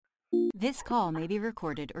This call may be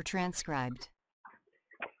recorded or transcribed.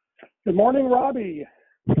 Good morning, Robbie.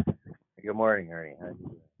 Good morning, Ernie. How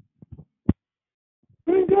you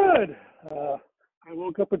Doing good. I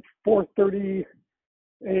woke up at 4:30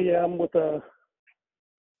 a.m. with a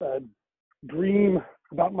dream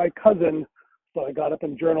about my cousin. So I got up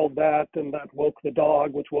and journaled that, and that woke the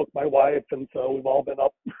dog, which woke my wife, and so we've all been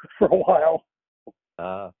up for a while.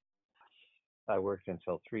 I worked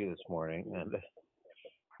until 3 this morning, and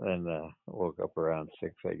then woke up around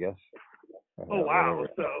 6, I guess. Oh, wow.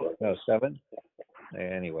 So No, 7?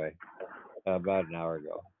 Anyway, about an hour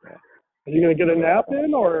ago. Yeah. are you going to get a nap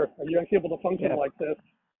in, or are you actually able to function Yeah. like this?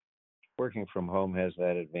 Working from home has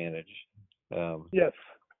that advantage. Yes.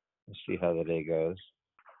 We'll see how the day goes.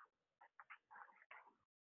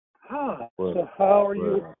 So how are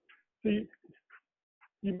you? So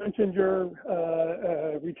you mentioned you're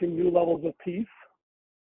reaching new levels of peace.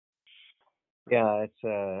 Yeah, it's,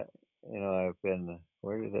 I've been,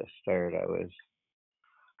 where did it start?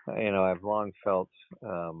 I've long felt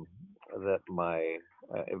that my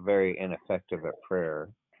very ineffective at prayer.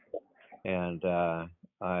 And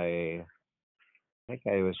I think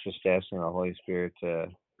I was just asking the Holy Spirit to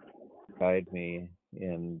guide me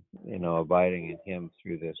in, abiding in Him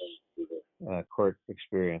through this court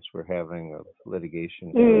experience we're having of litigation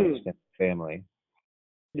in the extended family.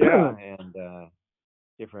 Yeah. And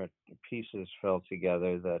different pieces fell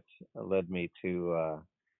together that led me to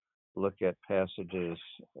look at passages,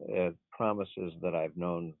 at promises that I've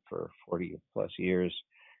known for 40 plus years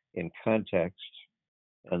in context,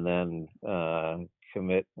 and then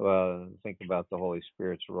think about the Holy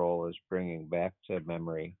Spirit's role as bringing back to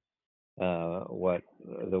memory what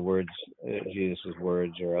the words, Jesus'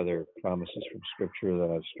 words or other promises from Scripture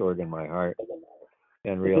that I've stored in my heart,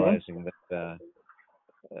 and realizing that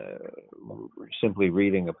simply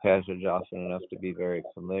reading a passage often enough to be very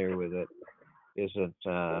familiar with it isn't,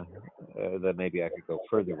 that maybe I could go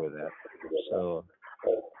further with that. So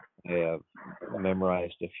I have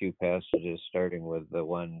memorized a few passages, starting with the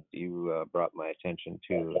one you brought my attention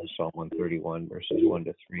to, Psalm 131, verses 1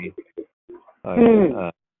 to 3.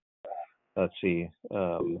 Let's see.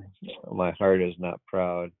 My heart is not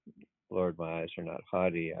proud. Lord, my eyes are not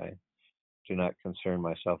haughty. I do not concern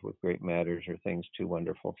myself with great matters or things too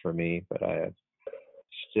wonderful for me, but I have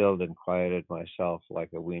stilled and quieted myself like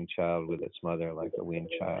a weaned child with its mother, like a weaned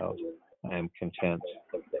child. I am content.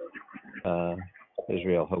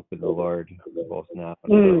 Israel, hope in the Lord, both now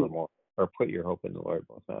and forevermore. Or put your hope in the Lord,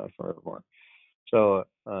 both now and forevermore. So,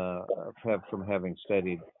 from having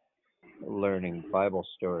studied learning Bible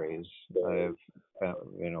stories, I've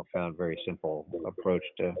found very simple approach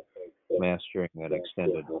to mastering an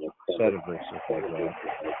extended set of verses like that,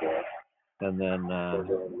 and then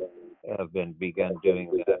have begun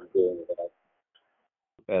doing that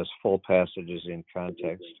as full passages in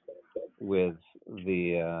context with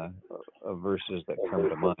the verses that come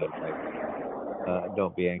to mind, like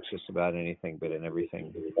don't be anxious about anything, but in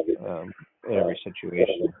everything, in every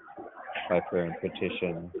situation, by prayer and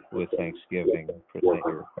petition, with thanksgiving, present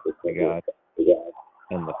your request to God,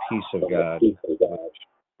 and the peace of God,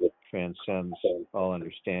 which transcends all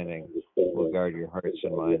understanding, will guard your hearts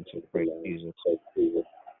and minds in Christ Jesus.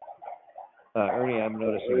 Ernie, I'm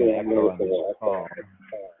noticing an echo on this call.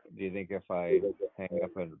 Do you think if I hang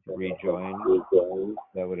up and rejoin,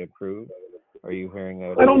 that would improve? Are you hearing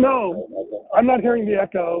it? I don't know. I'm not hearing the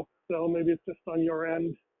echo, so maybe it's just on your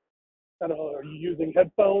end. I don't know. Are you using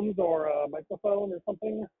headphones or a microphone or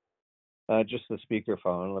something? Just the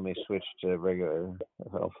speakerphone. Let me switch to regular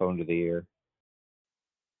phone to the ear.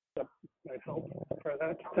 Yep. Nice. I'll try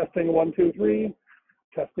that. Testing 1, 2, 3.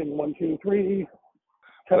 Testing 1, 2, 3.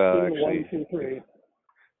 Testing 1, 2, 3.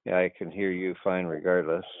 Yeah, I can hear you fine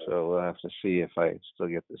regardless, so we'll have to see if I still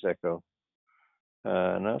get this echo.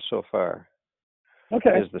 Not so far.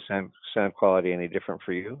 Okay. Is the sound quality any different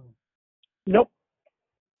for you? Nope.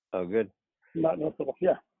 Oh, good. Not noticeable.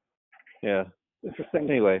 Yeah. Yeah. Interesting.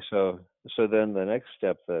 Anyway, so then the next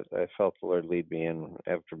step that I felt the Lord lead me in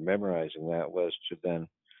after memorizing that was to then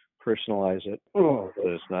personalize it. So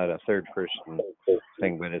it's not a third person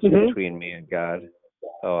thing, but it's between me and God.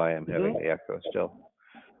 Oh, I am having the echo still.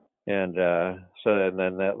 And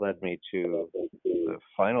then that led me to the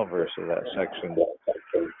final verse of that section,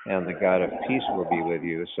 and the God of peace will be with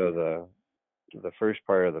you. So the first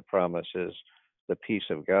part of the promise is the peace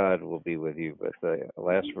of God will be with you, but the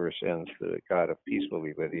last verse ends, the God of peace will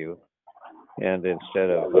be with you. And instead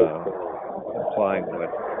of applying what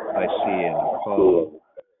I see in Paul,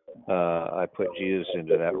 I put Jesus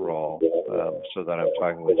into that role, so that I'm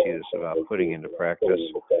talking with Jesus about putting into practice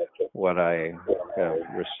what I have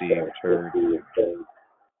received, heard,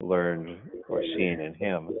 learned or seen in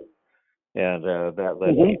him, and that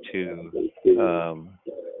led me to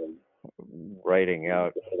writing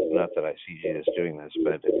out. Not that I see Jesus doing this,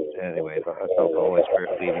 but anyway, I felt the Holy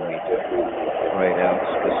Spirit leading me to write out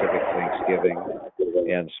specific Thanksgiving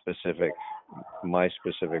and my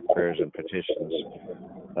specific prayers and petitions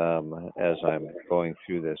as I'm going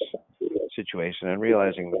through this situation, and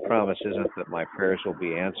realizing the promise isn't that my prayers will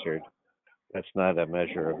be answered. That's not a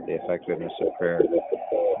measure of the effectiveness of prayer,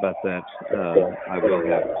 but that I will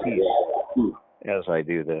have peace as I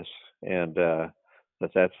do this, and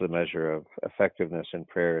that's the measure of effectiveness in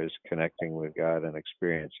prayer, is connecting with God and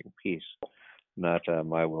experiencing peace, not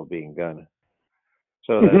my will being done.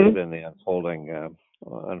 So that's been the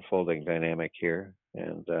unfolding dynamic here,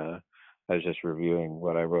 and I was just reviewing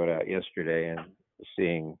what I wrote out yesterday and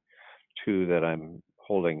seeing two that I'm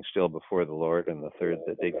holding still before the Lord, and the third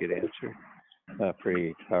that did get answered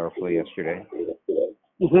pretty powerfully yesterday.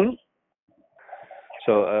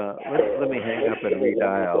 So let me hang up and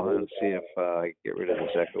redial and see if I get rid of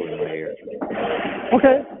this echo in my ear.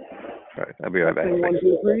 Okay. All right, I'll be right back. Testing 1,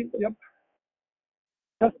 2, 3. Yep.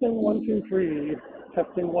 Testing 1, 2, 3.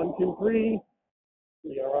 Testing 1, 2, 3.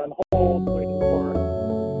 We are on hold, waiting for.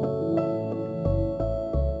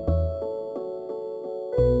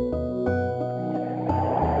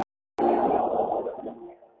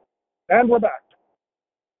 And we're back.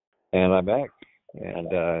 And I'm back. And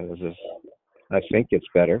I think it's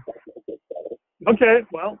better. Okay,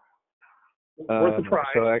 well, worth a try.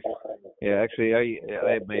 So actually,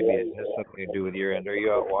 maybe it has something to do with your end. Are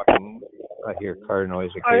you out walking? I hear car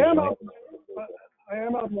noise occasionally. I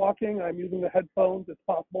am out walking. I'm using the headphones. It's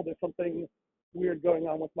possible there's something weird going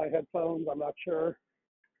on with my headphones. I'm not sure.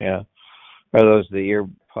 Yeah. Are those the ear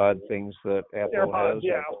pod things that Apple AirPods, has?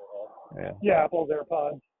 yeah. Yeah, Apple's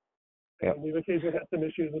AirPods. Yep. We've occasionally had some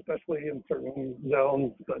issues, especially in certain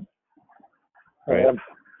zones, but right. I have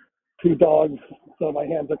 2 dogs, so my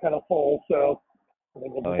hands are kind of full, so I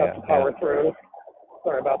think we'll just have to power through.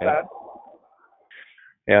 Sorry about that.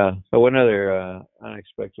 Yeah. So one other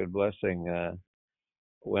unexpected blessing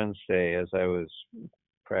Wednesday, as I was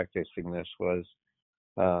practicing this, was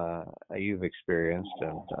you've experienced,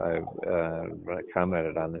 and I've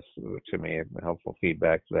commented on this to me, helpful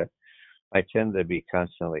feedback, that I tend to be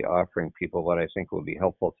constantly offering people what I think will be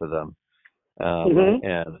helpful to them.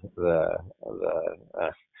 And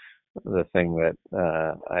the thing that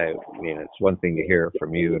it's one thing to hear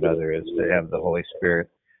from you, another is to have the Holy Spirit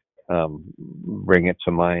bring it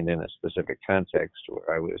to mind in a specific context,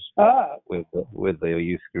 where I was with the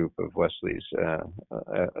youth group of Wesley's,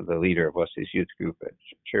 the leader of Wesley's youth group at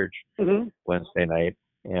church Wednesday night,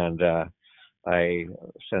 and I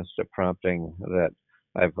sensed a prompting that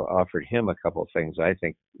I've offered him a couple of things I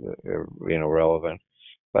think are relevant,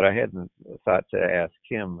 but I hadn't thought to ask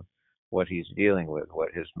him what he's dealing with,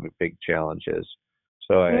 what his big challenge is.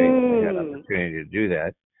 So I had an opportunity to do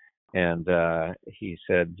that. And he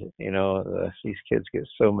said, these kids get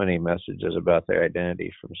so many messages about their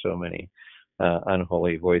identity from so many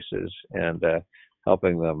unholy voices, and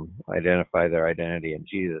helping them identify their identity in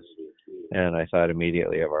Jesus. And I thought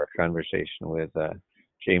immediately of our conversation with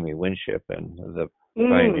Jamie Winship and the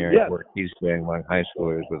pioneering work he's doing among high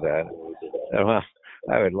schoolers with that. And, well,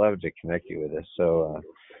 I would love to connect you with this. So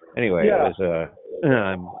anyway, it was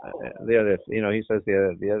the other. He says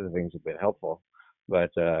the other things have been helpful.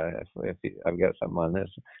 But if I've got something on this.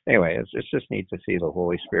 Anyway, it's just neat to see the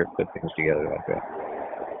Holy Spirit put things together like that.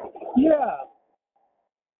 Yeah.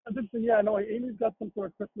 I think, no, Amy's got some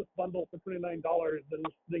sort of Christmas bundle for $29 and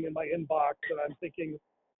it's sitting in my inbox, and I'm thinking,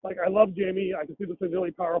 I love Jamie. I can see this is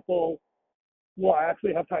really powerful. Well, I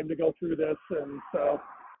actually have time to go through this, and so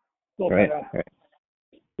we'll see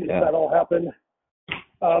if that all happen.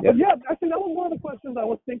 But actually, that was one of the questions I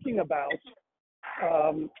was thinking about.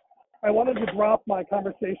 I wanted to drop my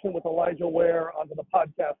conversation with Elijah Ware onto the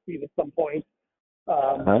podcast feed at some point.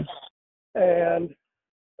 And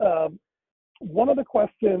one of the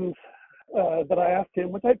questions that I asked him,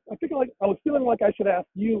 which I think I was feeling like I should ask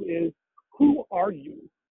you, is, who are you?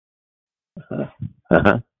 So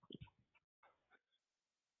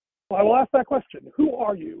I will ask that question. Who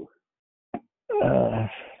are you?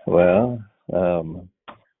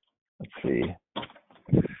 Let's see.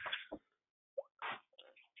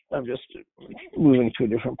 I'm just moving to a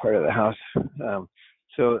different part of the house.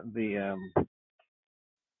 So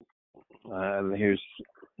here's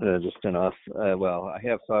just an off. I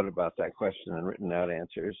have thought about that question and written out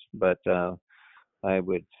answers, but I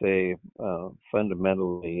would say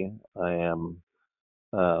fundamentally I am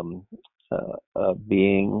a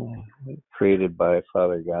being created by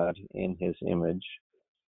Father God in His image,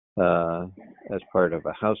 as part of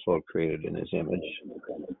a household created in his image,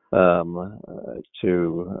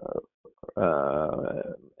 to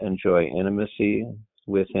enjoy intimacy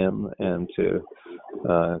with him and to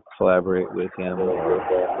collaborate with him or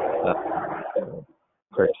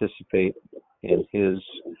participate in his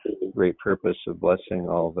great purpose of blessing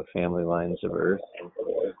all the family lines of Earth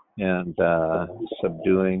and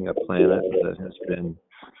subduing a planet that has been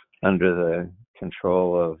under the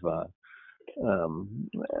control of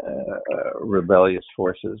rebellious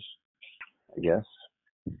forces, I guess.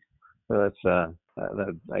 So that's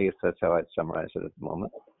I guess that's how I'd summarize it at the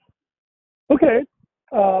moment. Okay.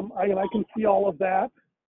 I can see all of that.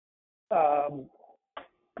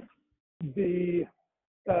 This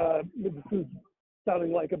is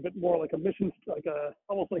sounding like a bit more like a mission,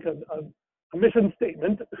 almost like a mission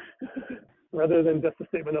statement rather than just a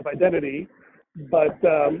statement of identity. But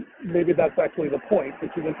maybe that's actually the point,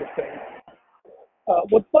 which is interesting.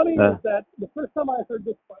 What's funny is that the first time I heard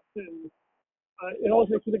this question, it always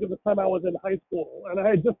makes me think of the time I was in high school, and I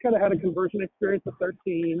had just kind of had a conversion experience at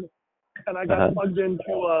 13, and I got plugged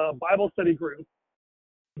into a Bible study group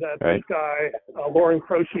that this guy, Lauren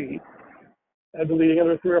Croce, had been leading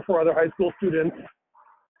under 3 or 4 other high school students,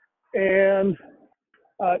 and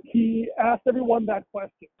he asked everyone that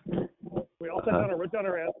question. We all sat down and wrote down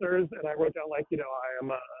our answers, and I wrote down I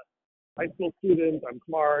am a high school student, I'm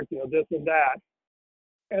smart, this and that.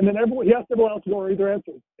 And then he asked everyone else to go read their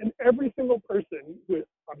answers. And every single person who had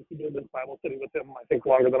obviously been in this Bible study with him, I think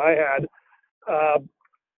longer than I had,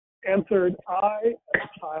 answered, I am a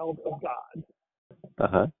child of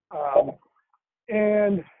God.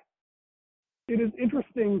 And it is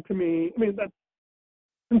interesting to me, that's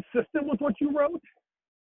consistent with what you wrote.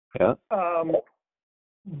 Yeah.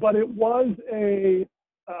 But it was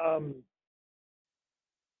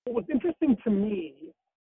what was interesting to me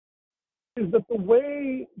is that the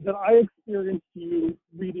way that I experienced you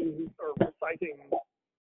reading or reciting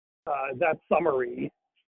that summary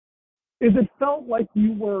is it felt like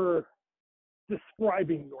you were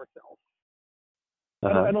describing yourself.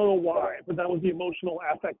 I don't know why, but that was the emotional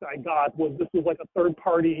affect I got, was this was like a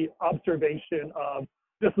third-party observation of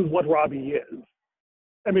this is what Robbie is.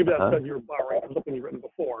 And maybe that's because you're borrowing from something you've written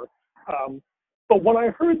before. But when I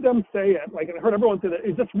heard them say it, and I heard everyone say that,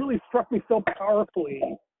 it just really struck me so powerfully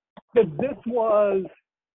that this was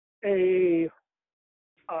a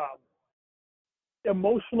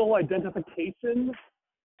emotional identification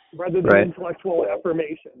rather than intellectual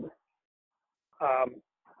affirmation.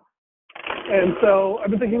 And so I've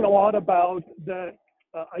been thinking a lot about the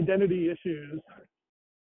identity issues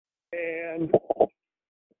and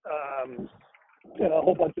in a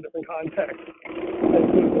whole bunch of different contexts,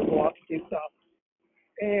 including the philosophy stuff.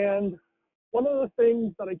 And one of the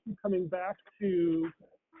things that I keep coming back to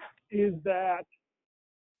is that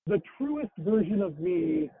the truest version of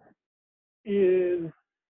me is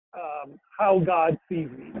how God sees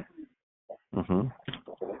me.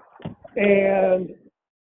 And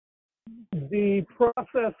the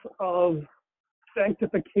process of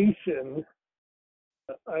sanctification,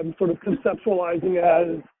 I'm sort of conceptualizing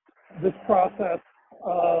as this process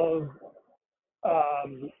of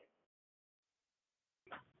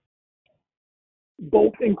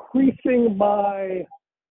both increasing my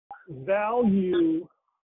value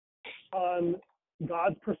on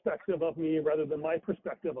God's perspective of me rather than my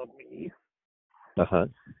perspective of me.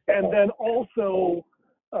 And then also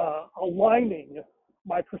aligning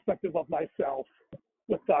my perspective of myself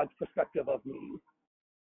with God's perspective of me.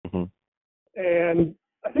 And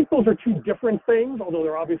I think those are two different things, although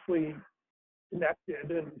they're obviously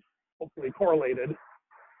connected and hopefully correlated.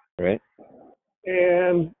 Right.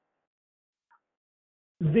 And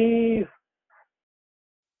the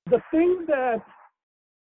thing that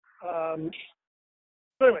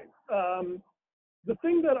the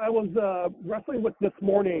thing that I was wrestling with this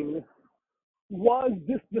morning was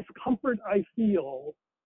this discomfort I feel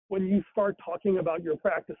when you start talking about your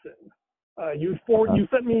practices. You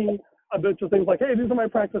sent me a bunch of things like, hey, these are my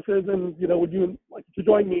practices, and would you like to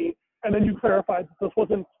join me? And then you clarified that this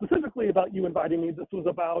wasn't specifically about you inviting me. This was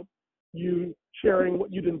about you sharing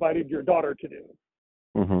what you'd invited your daughter to do.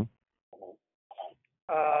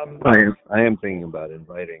 I am thinking about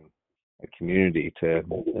inviting a community to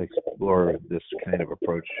explore this kind of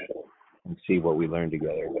approach and see what we learn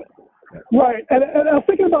together. Right, and I was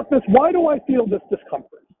thinking about this. Why do I feel this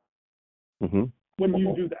discomfort when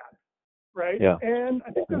you do that? Right? Yeah. And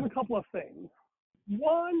I think there's a couple of things.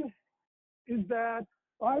 One is that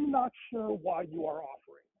I'm not sure why you are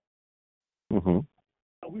offering.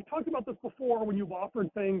 We've talked about this before when you've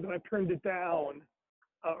offered things and I've turned it down,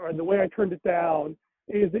 or the way I turned it down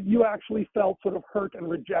is that you actually felt sort of hurt and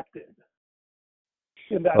rejected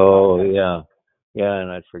in that Oh, context. yeah. Yeah,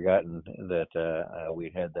 and I'd forgotten that we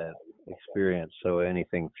had that experience. So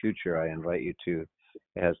anything future I invite you to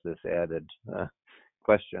has this added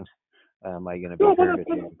question. Am I going to be No, but hurt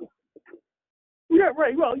again? yeah,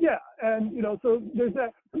 right. Well, yeah, and so there's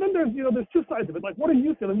that, and then there's two sides of it. Like, what are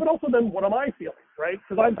you feeling? But also, then what am I feeling? Right?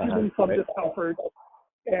 Because I'm feeling some Right. discomfort,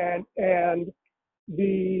 and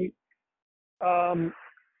the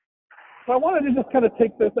so I wanted to just kind of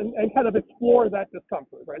take this and kind of explore that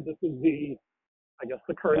discomfort. Right? This is I guess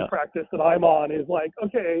the current practice that I'm on is like,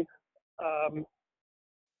 okay,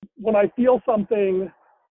 when I feel something,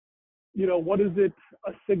 what is it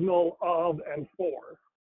a signal of and for?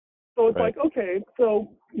 So it's Right. like, okay, so,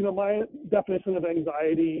 my definition of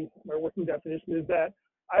anxiety, my working definition is that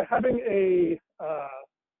I'm having a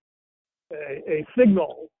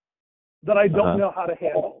signal that I don't know how to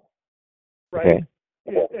handle, right?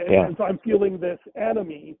 Okay. And so I'm feeling this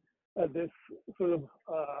enemy, this sort of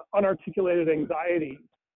unarticulated anxiety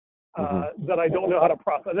that I don't know how to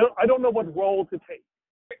process. I don't know what role to take.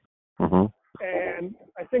 And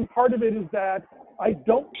I think part of it is that I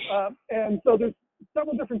don't, and so there's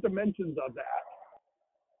several different dimensions of that.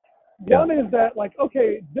 Yeah. One is that, like,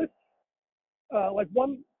 okay, this, like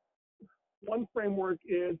one framework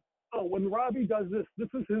is, when Ravi does this, this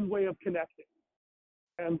is his way of connecting.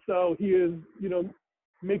 And so he is,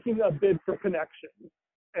 making a bid for connection.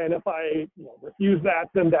 And if I refuse that,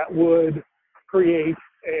 then that would create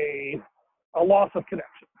a loss of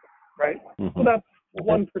connection, right? So that's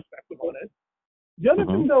one perspective on it. The other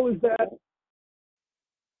thing, though, is that,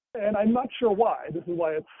 and I'm not sure why, this is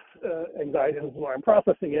why it's anxiety, and this is why I'm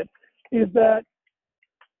processing it, is that,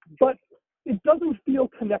 but it doesn't feel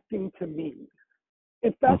connecting to me.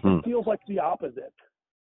 In fact, it feels like the opposite.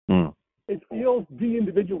 It feels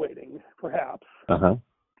de-individuating, perhaps.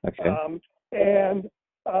 Okay. And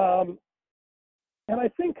I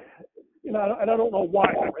think, and I don't know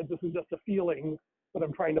why, right? This is just a feeling that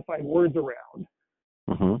I'm trying to find words around.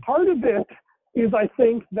 Part of it is, I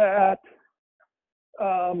think that,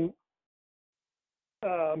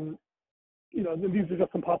 these are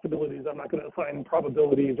just some possibilities. I'm not going to assign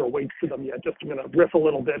probabilities or weights to them yet. Just I'm going to riff a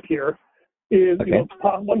little bit here.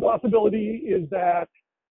 One possibility is that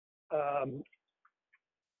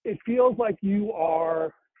it feels like you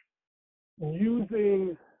are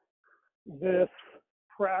using this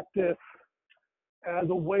practice as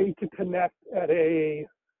a way to connect at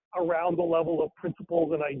around the level of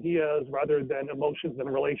principles and ideas rather than emotions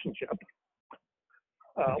and relationships.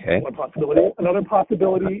 One possibility. Another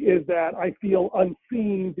possibility is that I feel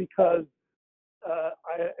unseen because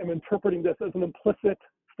I am interpreting this as an implicit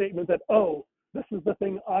statement that, oh, this is the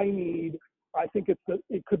thing I need. I think it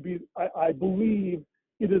could be, I believe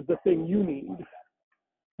it is the thing you need.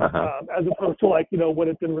 As opposed to, like, when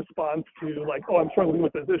it's in response to, like, oh, I'm struggling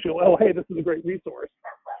with this issue. Oh, hey, this is a great resource.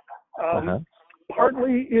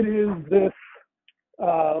 Partly it is this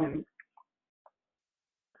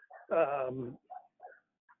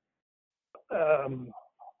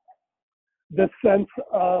this sense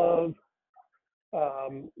of,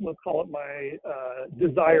 let's call it my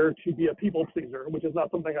desire to be a people pleaser, which is not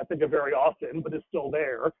something I think of very often, but is still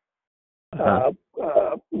there.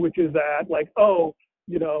 Which is that, like, oh,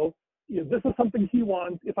 this is something he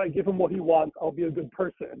wants. If I give him what he wants, I'll be a good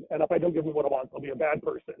person. And if I don't give him what he wants, I'll be a bad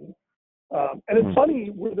person. And it's funny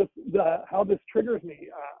where how this triggers me.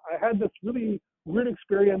 I had this really weird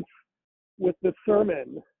experience with this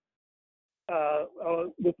sermon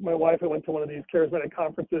with my wife. I went to one of these charismatic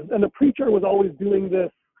conferences, and the preacher was always doing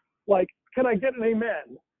this, like, can I get an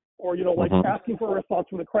amen? Or, like asking for a response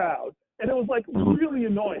from the crowd. And it was, like, really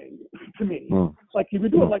annoying to me. Like, he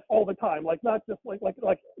would do it, like, all the time, like, not just like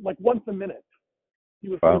once a minute. He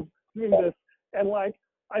was sort of doing this, and, like,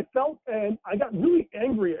 I felt, and I got really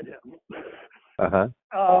angry at him.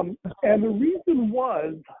 And the reason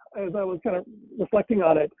was, as I was kind of reflecting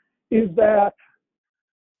on it, is that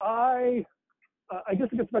I guess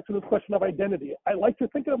it gets back to this question of identity. I like to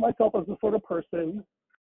think of myself as the sort of person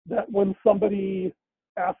that when somebody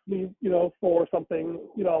asks me, for something,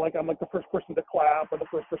 like, I'm like the first person to clap or the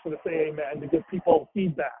first person to say amen, to give people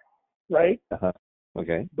feedback, right?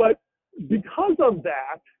 Okay. But because of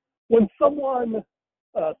that, when someone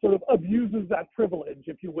sort of abuses that privilege,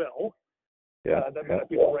 if you will, that may not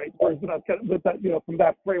be the right words, but that, from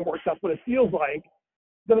that framework, that's what it feels like.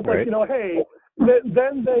 Then it's like, hey,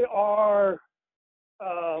 then they are,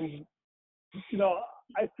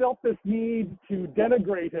 I felt this need to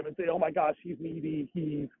denigrate him and say, oh my gosh, he's needy,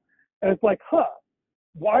 and it's like,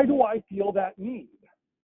 why do I feel that need?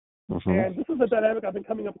 And this is a dynamic I've been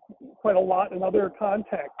coming up quite a lot in other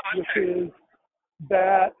contexts, which is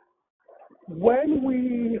that when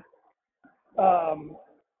we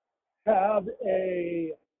have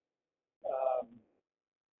a,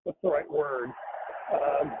 what's the right word?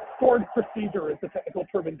 Stored procedure is the technical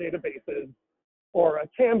term in databases, or a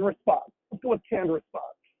canned response. Let's go with canned response.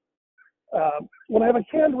 When I have a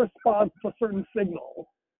canned response to a certain signal,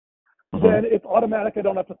 then it's automatic. I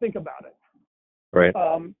don't have to think about it. Right.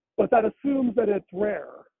 But that assumes that it's rare.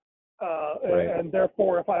 And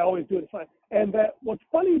therefore, if I always do it, it's fine. And that what's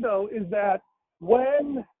funny, though, is that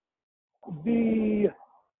when the,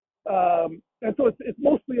 and so it's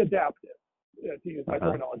mostly adaptive, to use my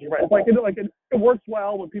terminology, right? It works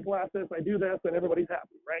well when people ask this, I do this, and everybody's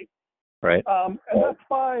happy, right? Right. And that's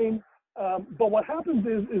fine. But what happens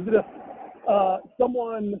is that if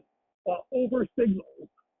someone over signals,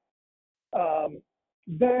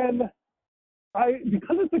 then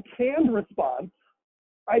because it's a canned response,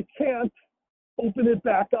 I can't open it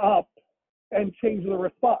back up and change the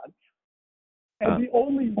response. And the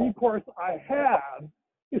only recourse I have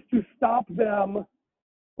is to stop them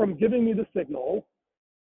from giving me the signal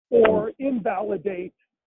or invalidate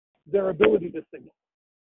their ability to signal.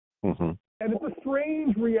 And it's a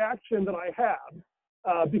strange reaction that I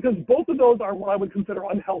have because both of those are what I would consider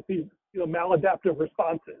unhealthy, maladaptive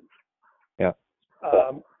responses. Yeah.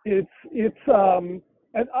 This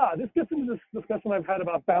gets into this discussion I've had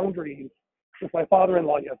about boundaries with my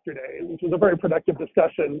father-in-law yesterday, which was a very productive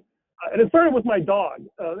discussion. And it started with my dog,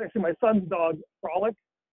 actually my son's dog, Frolic,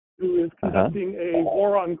 who is conducting a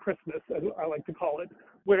war on Christmas, as I like to call it,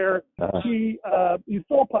 where he's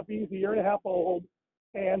still a puppy, he's a 1.5 years old,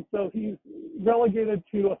 and so he's relegated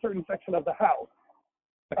to a certain section of the house.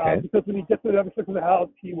 Because when he gets to the other section of the house,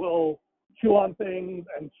 he will chew on things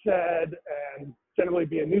and shed and generally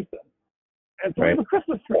be a nuisance. And so we have a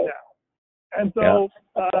Christmas tree now. And so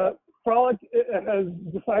Frolic has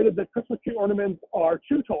decided that Christmas tree ornaments are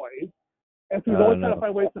chew toys. And so he's always trying to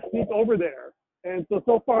find ways to sneak over there. And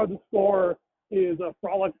so far the score is a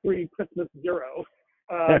Frolic 3, Christmas 0.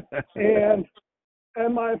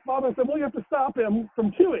 And my father said, well, you have to stop him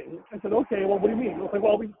from chewing. I said, okay, well, what do you mean? I was like,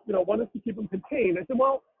 well, one is to keep him contained. I said,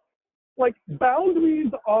 well,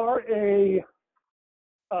 boundaries are a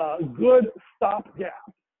good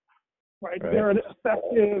stopgap, right? They're an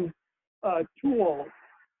effective tool,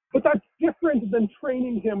 but that's different than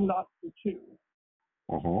training him not to chew.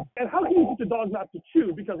 And how can you teach a dog not to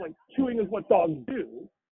chew? Because chewing is what dogs do.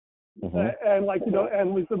 And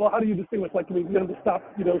and we said, well, how do you distinguish? Can we get him to stop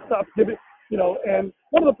giving, and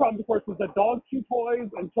one of the problems, of course, is that dog chew toys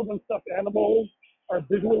and children's stuffed animals are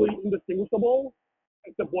visually indistinguishable,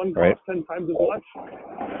 except one costs 10 times as much,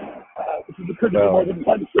 which is occurred to me more than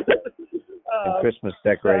once. And Christmas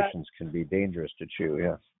decorations can be dangerous to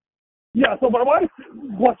chew, Yeah, so my wife,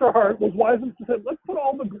 bless her heart, was wise enough to say, let's put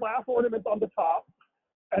all the glass ornaments on the top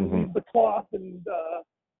and leave the cloth and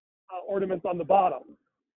ornaments on the bottom.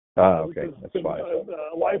 Okay, that's fine.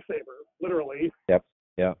 A lifesaver, literally. Yep,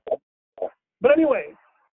 yeah. But anyway,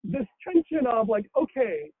 this tension of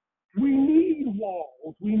okay, we need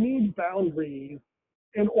walls, we need boundaries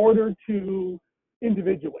in order to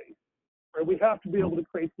individuate. Right? We have to be able to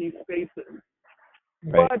create these spaces.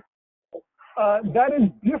 But that is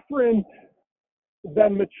different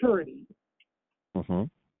than maturity.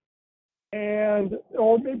 And,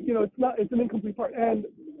 or maybe, it's an incomplete part. And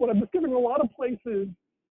what I'm discovering in a lot of places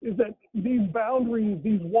is that these boundaries,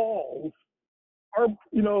 these walls are,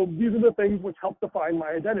 these are the things which help define my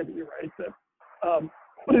identity, right?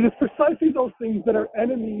 But it is precisely those things that are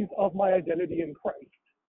enemies of my identity in Christ.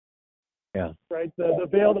 Yeah. Right? The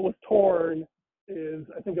veil that was torn is,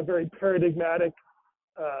 I think, a very paradigmatic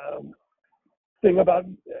thing about,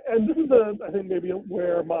 and this is I think maybe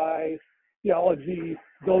where my theology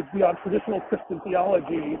goes beyond traditional Christian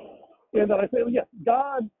theology, in that I say, yes,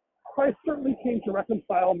 Christ certainly came to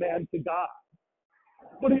reconcile man to God,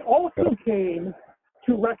 but he also came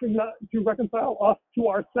to reconcile us to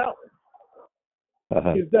ourselves.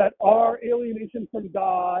 Is that our alienation from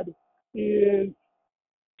God is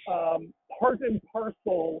part and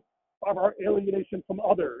parcel of our alienation from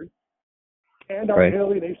others and our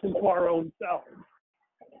alienation to our own selves.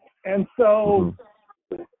 And so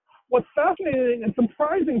what's fascinating and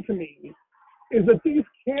surprising to me is that these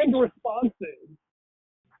canned responses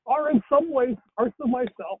are in some ways parts of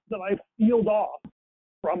myself that I've sealed off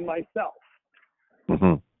from myself.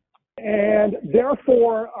 And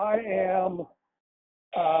therefore I am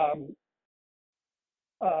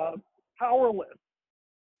powerless,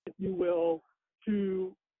 if you will,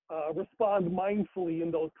 to respond mindfully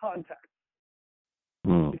in those contexts.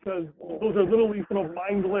 because those are literally sort of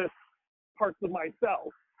mindless parts of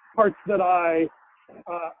myself, parts that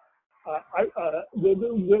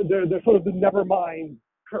they're sort of the never mind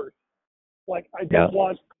curse. Like I don't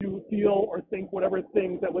want to feel or think whatever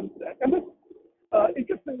things that would, and this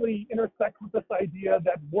interestingly intersects with this idea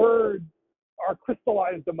that words are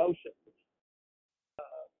crystallized emotions.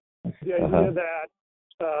 The idea that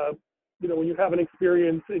when you have an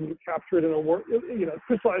experience and you capture it in a word,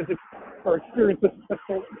 crystallized or experience.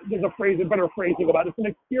 There's a better phrasing about it. It's an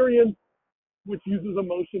experience which uses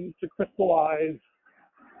emotions to crystallize,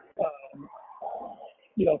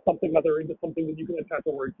 something other into something that you can attach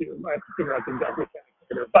a word to. I have to figure out the exact mechanics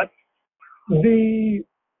here. But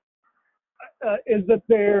is that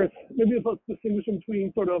there's maybe let's distinguish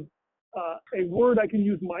between sort of a word I can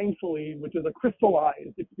use mindfully, which is a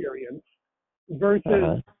crystallized experience,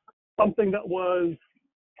 versus something that was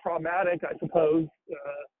traumatic, I suppose.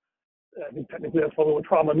 I think technically that's probably what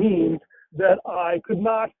trauma means, that I could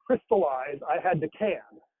not crystallize. I had to can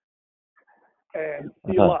and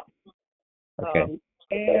seal up. Okay.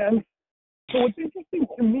 And so what's interesting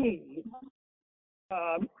to me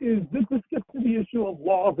is that this gets to the issue of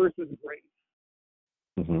law versus grace.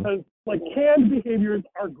 Because canned behaviors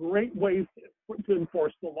are great ways to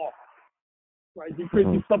enforce the law, right? You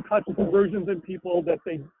create these subconscious aversions in people that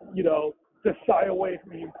they, just shy away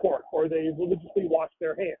from being court, or they religiously wash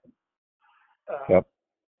their hands.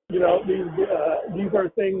 These are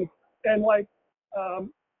things, and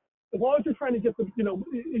as long as you're trying to get them,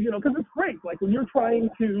 because it's great. Like when you're trying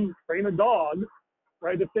to train a dog,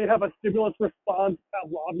 right? If they have a stimulus response,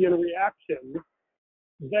 Pavlovian reaction,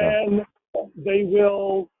 then they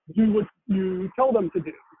will do what you tell them to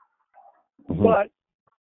do. But,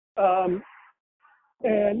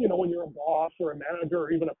 when you're a boss or a manager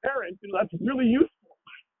or even a parent, that's really useful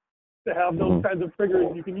to have those kinds of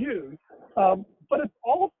triggers you can use. But it's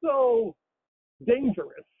also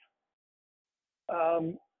dangerous.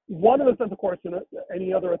 One, in the sense, of course,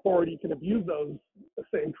 any other authority can abuse those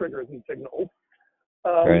same triggers and signals.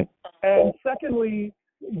 Right. And secondly,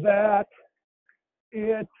 that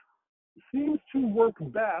it seems to work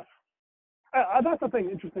best. That's the thing,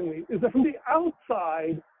 interestingly, is that from the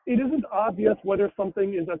outside, it isn't obvious whether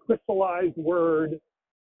something is a crystallized word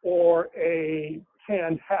or a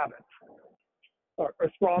canned habit or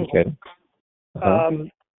stronghold.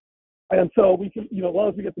 Okay. And so we can, as long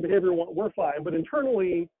as we get the behavior we're fine. But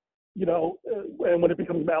internally, and when it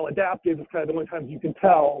becomes maladaptive, it's kind of the only times you can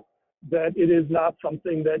tell that it is not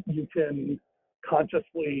something that you can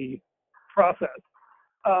consciously process.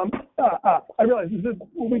 I realize that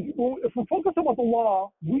if we're focused about the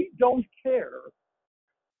law, we don't care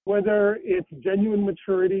whether it's genuine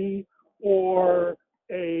maturity or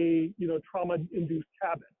a trauma-induced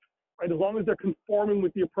habit, right? As long as they're conforming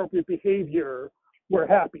with the appropriate behavior, we're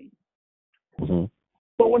happy.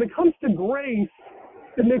 But when it comes to grace,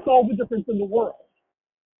 it makes all the difference in the world.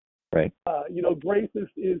 Right. Grace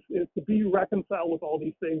is to be reconciled with all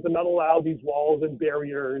these things and not allow these walls and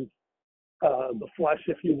barriers, the flesh,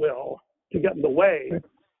 if you will, to get in the way. Right.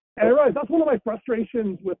 And I realize that's one of my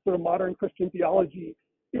frustrations with sort of modern Christian theology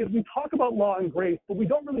is we talk about law and grace, but we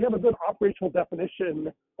don't really have a good operational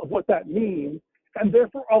definition of what that means. And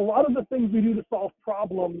therefore, a lot of the things we do to solve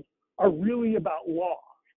problems are really about law,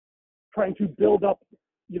 trying to build up,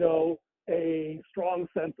 a strong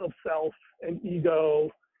sense of self and ego,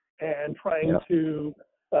 and trying to,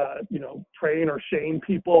 train or shame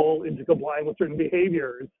people into complying with certain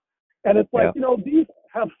behaviors. And it's like, these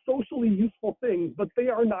have socially useful things, but they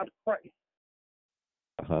are not Christ.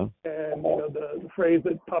 And, the phrase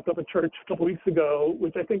that popped up at church a couple weeks ago,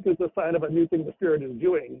 which I think is a sign of a new thing the Spirit is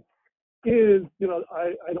doing, is,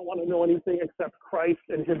 I don't want to know anything except Christ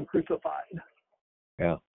and Him crucified.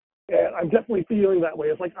 Yeah. And I'm definitely feeling that way.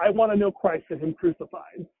 It's like, I want to know Christ and Him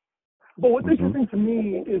crucified. But what's interesting to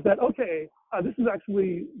me is that, this is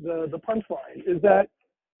actually the punchline, is that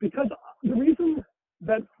because the reason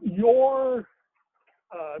that your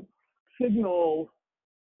signal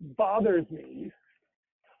bothers me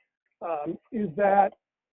is that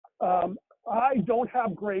I don't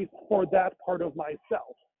have grace for that part of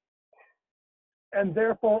myself. And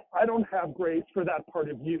therefore, I don't have grace for that part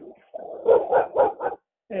of you.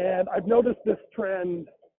 And I've noticed this trend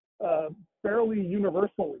fairly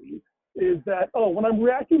universally, is that, when I'm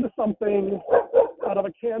reacting to something out of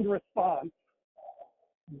a canned response,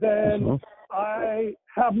 then I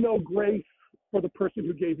have no grace for the person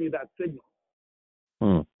who gave me that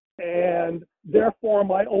signal. And therefore,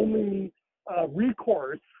 my only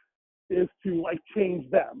recourse is to change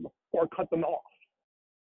them or cut them off,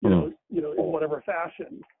 in whatever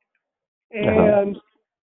fashion. And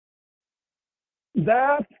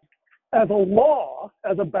that as a law,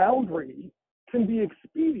 as a boundary, can be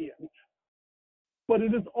expedient, but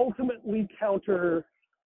it is ultimately counter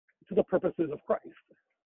to the purposes of Christ.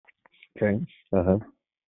 Okay. Uh-huh.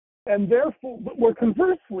 And therefore, or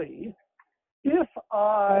conversely, if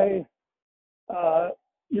I,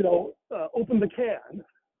 open the can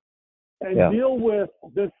and deal with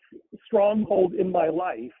this stronghold in my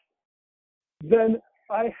life, then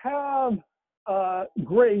I have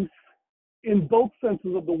grace in both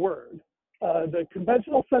senses of the word. The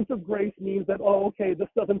conventional sense of grace means that, oh, okay, this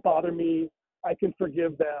doesn't bother me. I can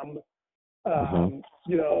forgive them.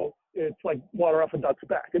 It's like water off a duck's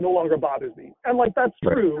back. It no longer bothers me. And like, that's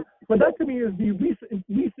true, but that to me is the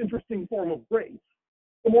least interesting form of grace.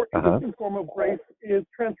 The more interesting form of grace is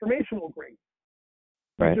transformational grace,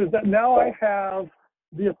 which is that now I have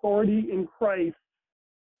the authority in Christ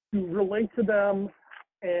to relate to them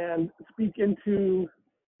and speak into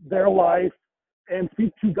their life and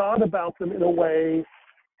speak to God about them in a way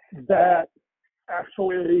that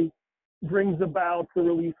actually brings about the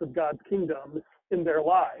release of God's kingdom in their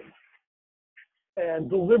lives and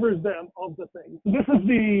delivers them of the things. This is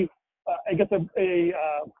the, a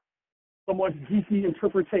somewhat geeky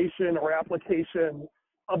interpretation or application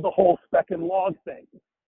of the whole speck and log thing,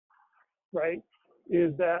 right?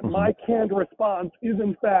 Is that my canned response is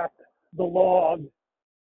in fact the log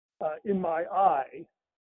in my eye.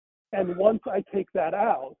 And once I take that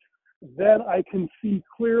out, then I can see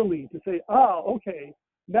clearly to say, okay,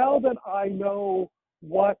 now that I know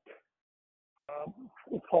what,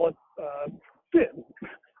 let's call it sin,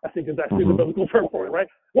 I think is actually the biblical term for it, right?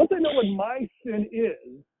 Once I know what my sin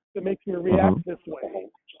is that makes me react this way,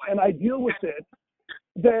 and I deal with it,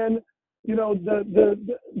 then,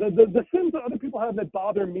 the sins that other people have that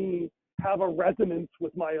bother me have a resonance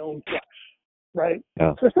with my own flesh, right?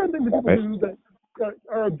 Yeah. There's certain things that people do that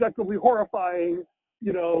are objectively horrifying,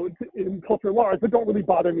 in culture at large, but don't really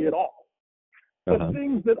bother me at all. But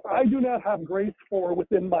things that I do not have grace for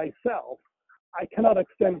within myself, I cannot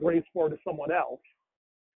extend grace for to someone else.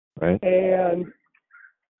 Right. And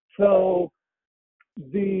so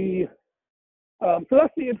so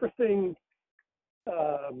that's the interesting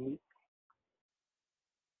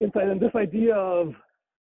insight, and this idea of,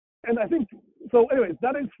 and I think, so anyways,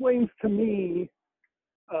 that explains to me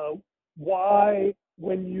why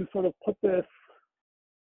when you sort of put this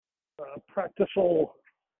practical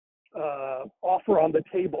offer on the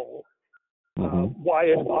table, why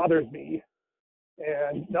it bothers me.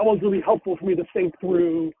 And that was really helpful for me to think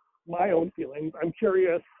through my own feelings. I'm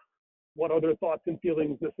curious what other thoughts and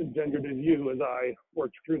feelings this engendered in you as I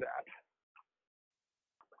worked through that.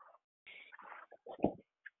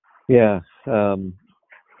 Yeah.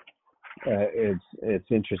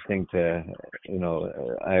 It's interesting to,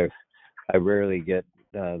 I rarely get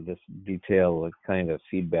this detailed kind of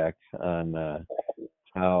feedback on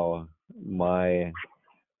how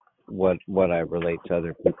what I relate to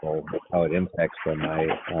other people, how it impacts them. I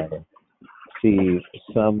see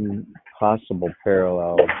some possible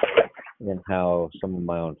parallels in how some of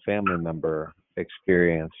my own family member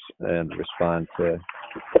experience and respond to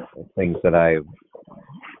things that I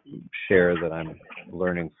share, that I'm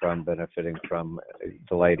learning from, benefiting from,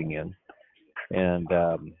 delighting in. And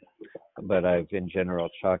but I've in general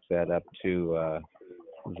chalked that up to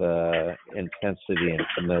the intensity and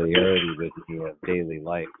familiarity with the daily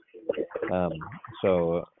life.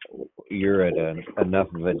 So you're at enough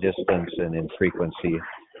of a distance and in frequency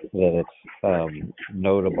that it's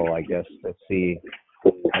notable, I guess, to see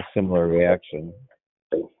a similar reaction.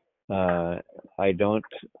 I don't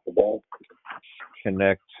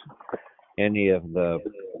connect any of the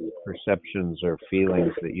perceptions or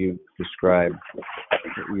feelings that you described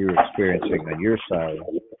that you're experiencing on your side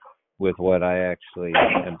with what I actually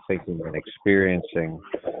am thinking and experiencing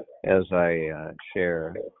as I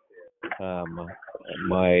share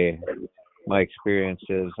my experience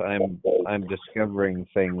is I'm discovering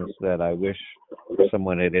things that I wish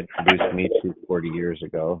someone had introduced me to 40 years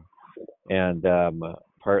ago, and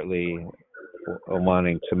partly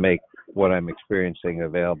wanting to make what I'm experiencing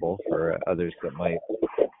available for others that might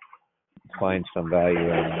find some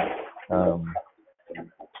value in.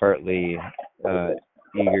 Partly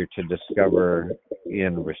eager to discover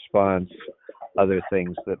in response other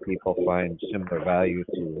things that people find similar value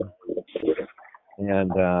to.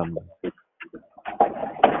 And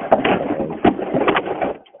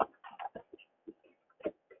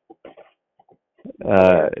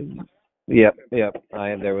yep.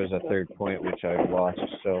 There was a third point which I've lost.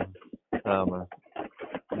 So,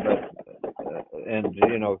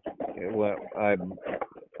 what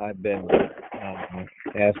I've been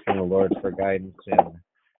asking the Lord for guidance in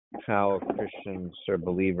how Christians or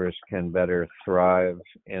believers can better thrive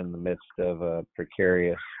in the midst of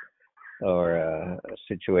precarious or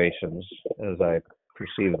situations, as I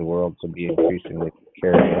perceive the world to be increasingly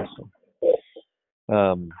precarious,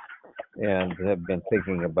 and have been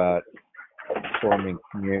thinking about forming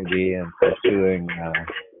community and pursuing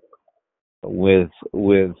with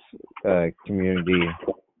community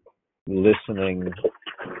listening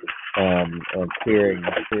and hearing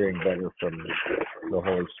better from the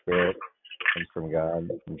Holy Spirit and from God,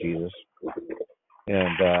 from Jesus,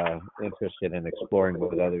 and interested in exploring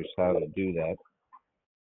with others how to do that.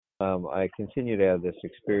 I continue to have this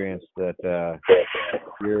experience that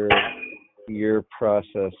your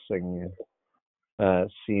processing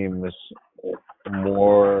seems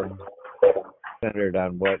more centered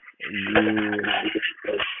on what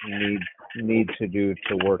you need to do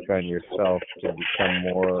to work on yourself to become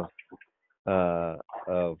more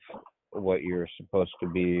of what you're supposed to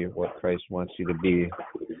be, what Christ wants you to be,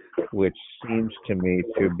 which seems to me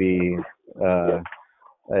to be a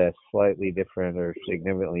slightly different or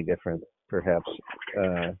significantly different, perhaps,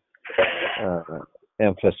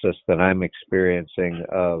 emphasis that I'm experiencing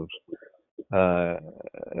of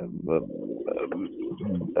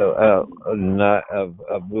not of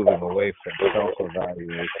moving away from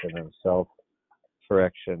self-evaluation and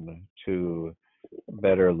self-correction to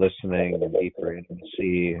better listening and deeper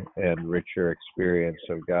intimacy and richer experience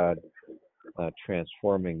of God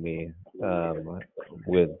transforming me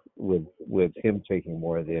with Him taking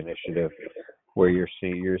more of the initiative, where your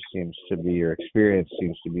experience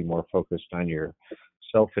seems to be more focused on your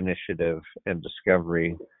self-initiative and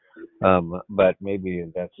discovery, but maybe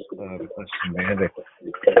that's a semantic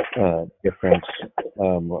difference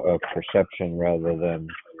of perception rather than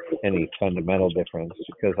any fundamental difference,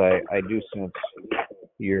 because I do sense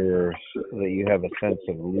that you have a sense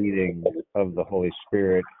of leading of the Holy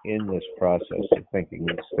Spirit in this process of thinking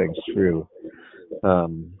these things through.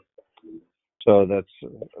 So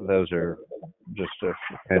those are just a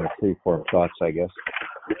kind of free-form thoughts, I guess.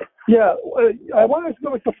 Yeah, I wanted to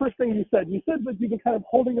go with the first thing you said. You said that you've been kind of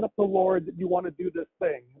holding it up to the Lord, that you want to do this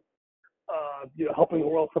thing, helping the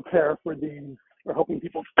world prepare for these, or helping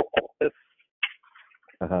people this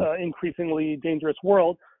increasingly dangerous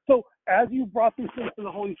world. So as you brought these things to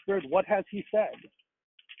the Holy Spirit, what has He said?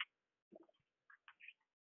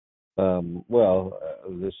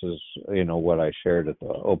 This is, what I shared at the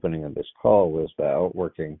opening of this call was the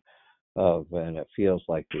outworking of, and it feels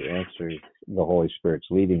like the answers the Holy Spirit's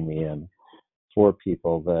leading me in for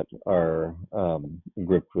people that are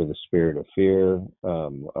gripped with a spirit of fear,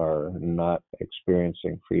 are not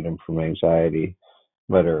experiencing freedom from anxiety,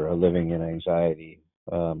 but are living in anxiety,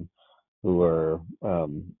 who are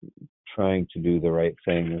trying to do the right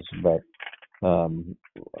things, but for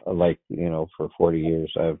 40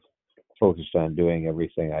 years I've focused on doing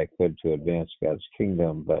everything I could to advance God's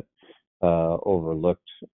kingdom, but overlooked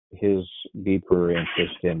His deeper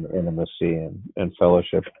interest in intimacy and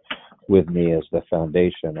fellowship with me as the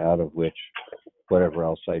foundation out of which whatever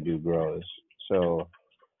else I do grows. So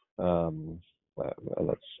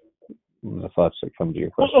that's the thoughts that come to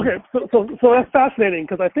your question. Well, okay, so that's fascinating,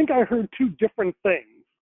 because I think I heard two different things.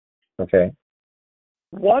 Okay.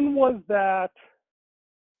 One was that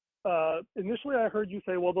initially I heard you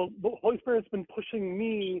say, well, the Holy Spirit's been pushing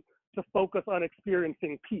me to focus on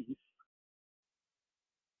experiencing peace.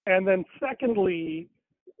 And then secondly,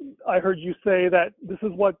 I heard you say that this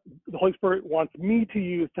is what the Holy Spirit wants me to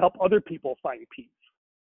use to help other people find peace.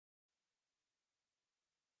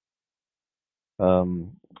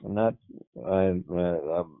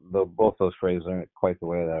 Both those phrases aren't quite the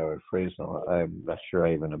way that I would phrase them. I'm not sure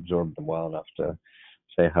I even absorbed them well enough to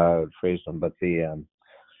say how I would phrase them. But the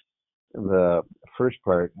first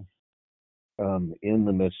part, in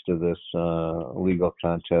the midst of this legal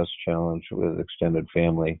contest challenge with extended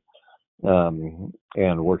family,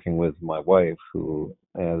 and working with my wife, who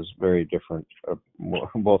has very different,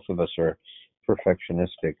 both of us are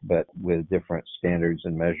perfectionistic, but with different standards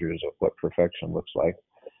and measures of what perfection looks like.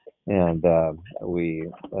 And we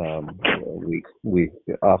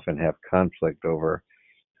often have conflict over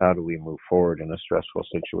how do we move forward in a stressful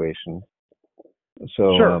situation.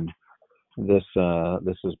 So sure. This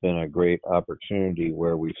has been a great opportunity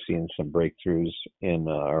where we've seen some breakthroughs in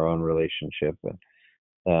our own relationship, and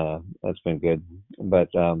that's been good. But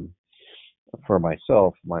for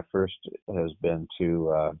myself, my first has been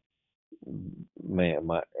to I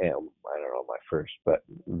don't know my first, but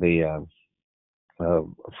the a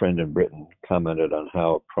friend in Britain commented on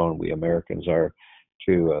how prone we Americans are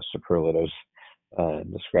to superlatives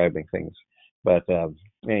describing things. But in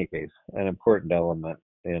any case, an important element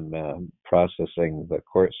processing the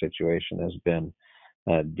court situation has been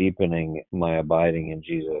deepening my abiding in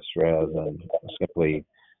Jesus rather than simply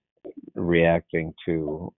reacting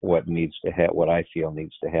to what what I feel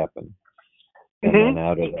needs to happen. And then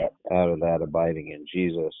out of that abiding in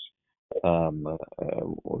Jesus,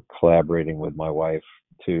 collaborating with my wife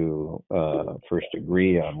to first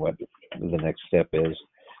agree on what the next step is,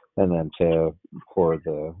 and then to pour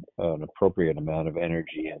an appropriate amount of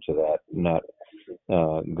energy into that, not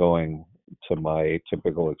going to my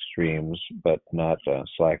typical extremes, but not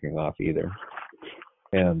slacking off either.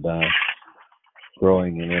 And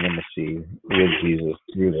growing in intimacy with Jesus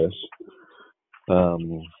through this,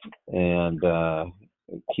 and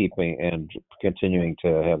keeping and continuing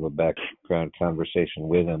to have a background conversation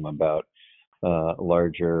with him about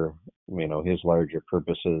his larger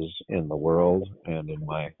purposes in the world and in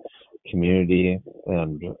my community,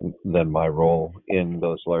 and then my role in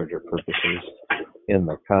those larger purposes in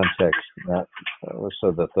the context, not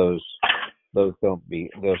so that those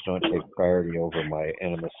don't take priority over my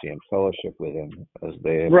intimacy and fellowship with him as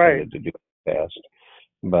they have tended to do in the past,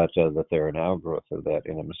 but that they're an outgrowth of that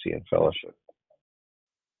intimacy and fellowship.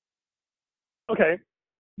 Okay,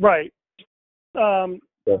 right. Yeah.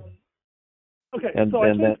 Okay, and, so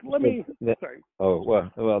and I think sorry. Oh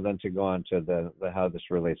well, then to go on to the how this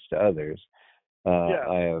relates to others,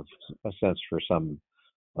 I have a sense for some,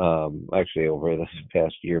 actually over this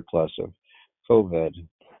past year plus of COVID,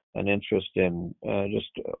 an interest in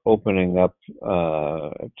just opening up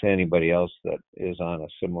to anybody else that is on a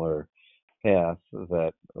similar path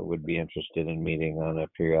that would be interested in meeting on a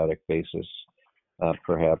periodic basis,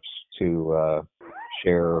 perhaps to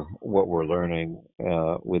share what we're learning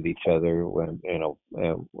with each other. When in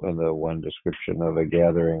the one description of a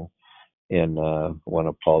gathering in one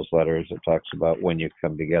of Paul's letters, it talks about when you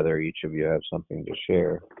come together, each of you have something to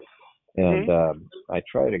share. And I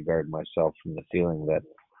try to guard myself from the feeling that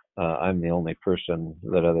I'm the only person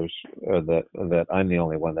that I'm the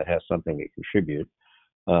only one that has something to contribute.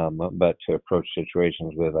 But to approach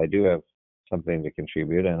situations with, I do have something to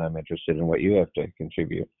contribute, and I'm interested in what you have to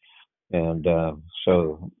contribute. And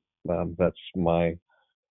so that's my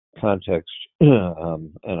context,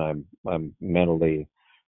 and I'm mentally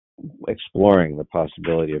exploring the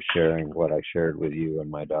possibility of sharing what I shared with you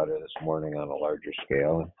and my daughter this morning on a larger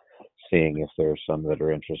scale, and seeing if there are some that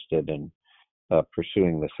are interested in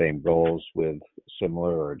pursuing the same goals with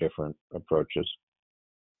similar or different approaches.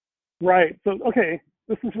 Right. So, okay,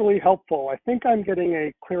 this is really helpful. I think I'm getting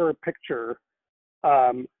a clearer picture.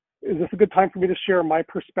 Is this a good time for me to share my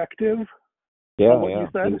perspective on what you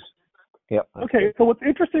said? Please. Yep. Okay, so what's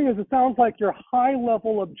interesting is it sounds like your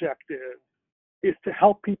high-level objective is to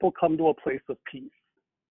help people come to a place of peace.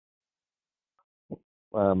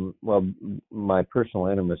 Well, my personal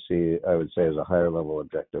intimacy, I would say, is a higher level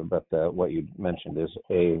objective, but what you mentioned is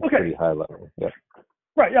pretty high level. Yeah.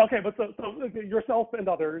 Right. Yeah. Okay. But so yourself and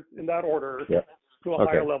others in that order to a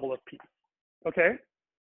higher level of peace. Okay.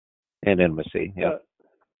 And intimacy. Yeah.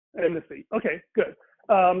 Intimacy. Okay. Good.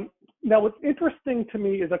 Now, what's interesting to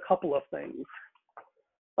me is a couple of things.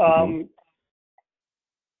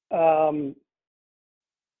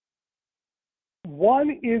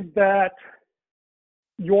 One is that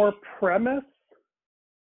your premise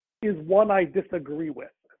is one I disagree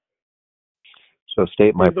with. So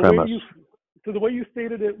state my premise. So the way you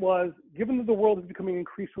stated it was, given that the world is becoming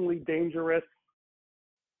increasingly dangerous,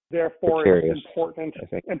 therefore precarious, it's important,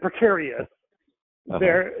 and precarious,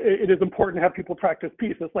 it is important to have people practice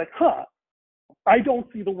peace. It's like, I don't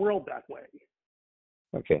see the world that way.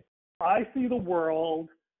 Okay. I see the world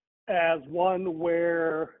as one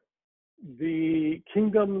where the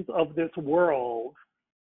kingdoms of this world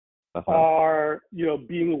are,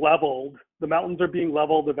 being leveled. The mountains are being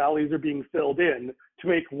leveled. The valleys are being filled in to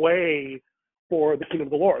make way for the kingdom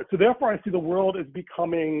of the Lord. So therefore, I see the world as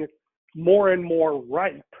becoming more and more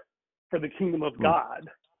ripe for the kingdom of God.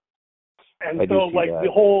 And so, like that.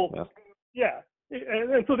 The whole,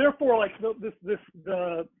 and so therefore, like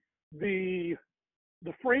the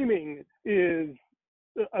framing is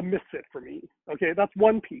a misfit for me. Okay, that's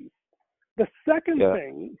one piece. The second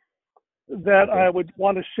thing that I would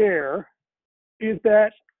want to share is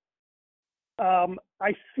that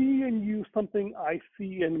I see in you something I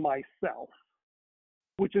see in myself,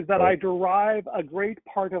 which is that I derive a great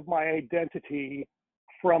part of my identity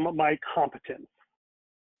from my competence.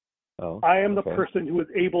 I am the person who is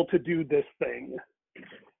able to do this thing.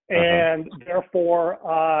 And therefore,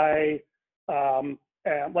 I am,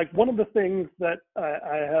 like, one of the things that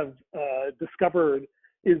I have discovered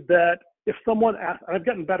is that if someone asks, I've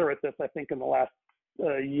gotten better at this, I think, in the last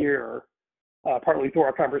year, partly through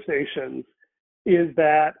our conversations, is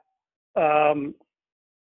that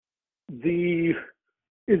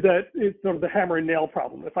it's sort of the hammer and nail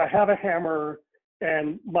problem. If I have a hammer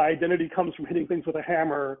and my identity comes from hitting things with a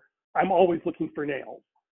hammer, I'm always looking for nails.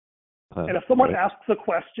 And if someone asks a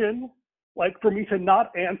question, like for me to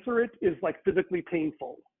not answer it is like physically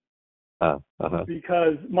painful.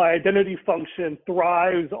 Because my identity function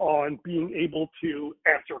thrives on being able to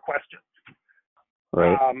answer questions.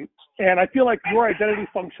 Right. And I feel like your identity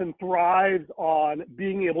function thrives on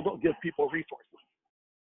being able to give people resources.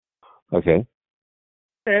 Okay.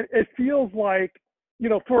 And it feels like,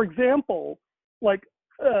 for example, like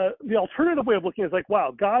the alternative way of looking is like,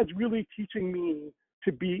 wow, God's really teaching me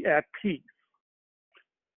to be at peace.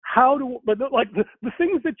 But the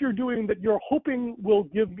things that you're doing that you're hoping will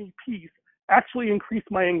give me peace actually increase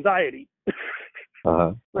my anxiety.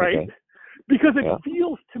 Right? Okay. Because it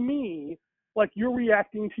feels to me like you're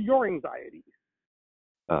reacting to your anxiety.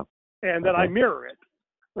 And that I mirror it,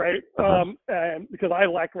 right? And because I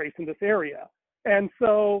lack grace in this area. And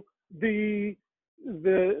so the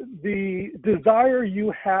desire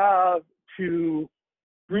you have to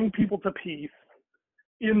bring people to peace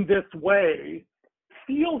in this way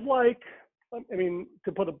feels like, I mean,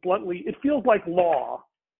 to put it bluntly, it feels like law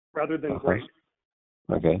rather than grace.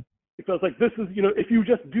 Okay. It feels like this is, if you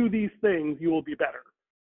just do these things, you will be better.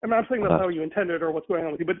 I'm not saying that's how you intended or what's going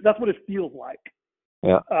on with you, but that's what it feels like.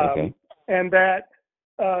 Yeah. Okay. And that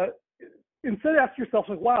instead ask yourself,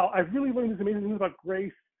 like, wow, I've really learned these amazing things about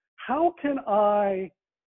grace. How can I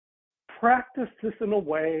practice this in a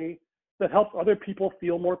way that helps other people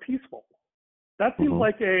feel more peaceful? That seems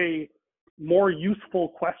like a more useful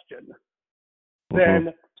question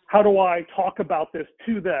than how do I talk about this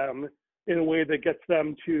to them in a way that gets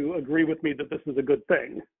them to agree with me that this is a good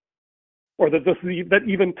thing, or that that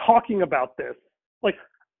even talking about this, like,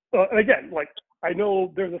 again, like I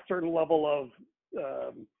know there's a certain level of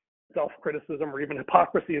self-criticism or even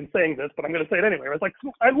hypocrisy in saying this, but I'm going to say it anyway. It's like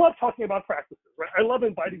I love talking about practices, right? I love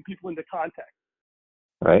inviting people into context,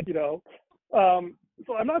 right?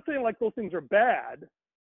 So I'm not saying like those things are bad,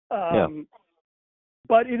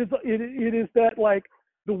 but it is that like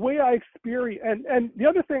the way I experience, and the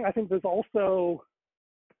other thing I think there's also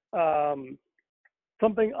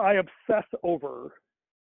something I obsess over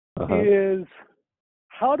is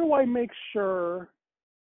how do I make sure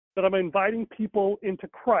that I'm inviting people into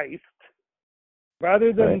Christ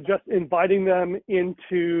rather than just inviting them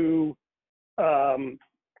into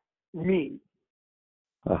me.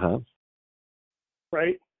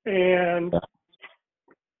 Right? And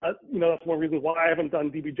that's one reason why I haven't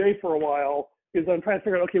done DBJ for a while, is I'm trying to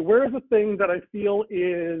figure out, okay, where is the thing that I feel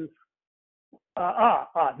is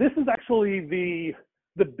this is actually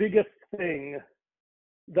the biggest thing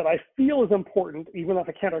that I feel is important, even if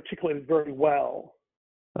I can't articulate it very well.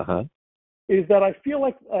 Is that I feel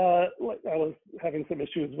like I was having some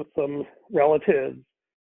issues with some relatives,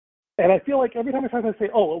 and I feel like every time I try to say,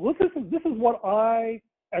 oh, well, this is what I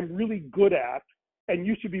am really good at, and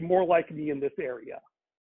you should be more like me in this area.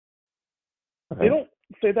 They don't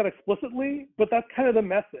say that explicitly, but that's kind of the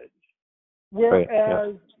message.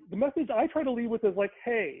 Whereas the message I try to lead with is like,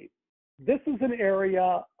 hey, this is an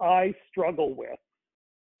area I struggle with,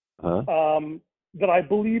 that I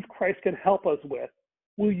believe Christ can help us with.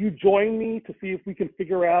 Will you join me to see if we can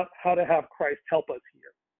figure out how to have Christ help us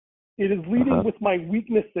here? It is leading with my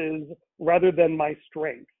weaknesses rather than my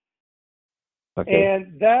strengths.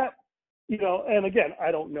 And that, and again,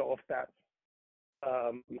 I don't know if that's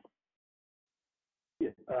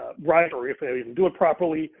right or if they even do it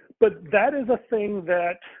properly, but that is a thing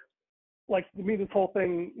that, like, to me, this whole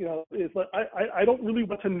thing, is like, I don't really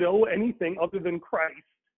want to know anything other than Christ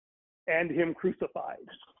and Him crucified.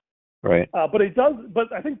 Right. But it does.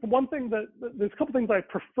 But I think the one thing there's a couple things I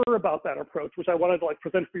prefer about that approach, which I wanted to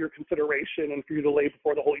present for your consideration and for you to lay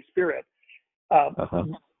before the Holy Spirit.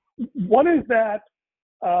 One is that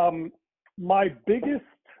my biggest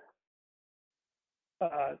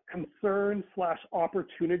concern /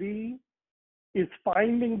 opportunity is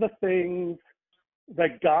finding the things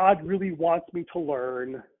that God really wants me to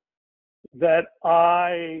learn that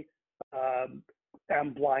I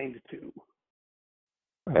am blind to.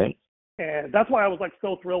 Right. And that's why I was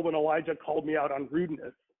so thrilled when Elijah called me out on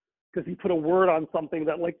rudeness, because he put a word on something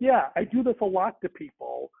that I do this a lot to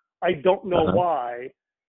people. I don't know why.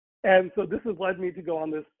 And so this has led me to go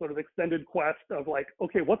on this sort of extended quest of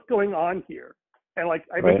okay, what's going on here? And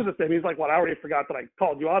I mentioned this to him. He's like, well, I already forgot that I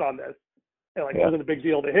called you out on this. And it wasn't a big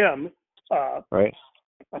deal to him,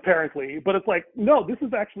 apparently. But it's no, this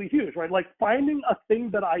is actually huge, right? Finding a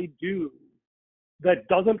thing that I do that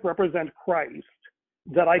doesn't represent Christ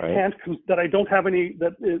that I Right. can't, that I don't have any,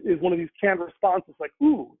 that is one of these canned responses like,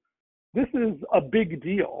 ooh, this is a big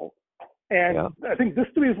deal. And Yeah. I think this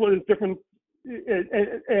to me is what is different.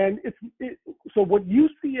 And so what you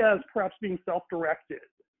see as perhaps being self-directed,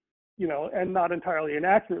 and not entirely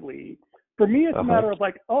inaccurately, for me, it's a matter of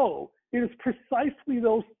like, oh, it is precisely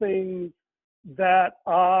those things that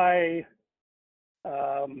I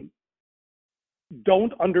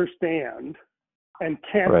don't understand and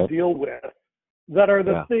can't deal with, that are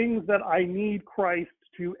the things that I need Christ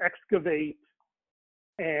to excavate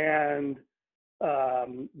and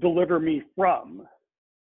deliver me from.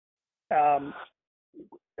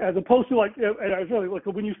 As opposed to like, and I was really like,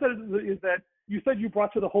 when you said is that you said you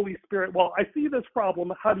brought to the Holy Spirit, well, I see this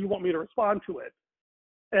problem, how do you want me to respond to it?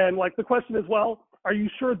 And like the question is, well, are you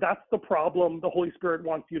sure that's the problem the Holy Spirit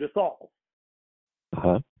wants you to solve?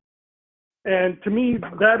 And to me,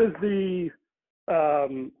 that is the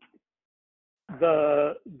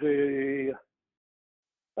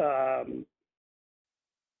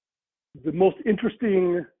most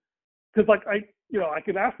interesting, because like I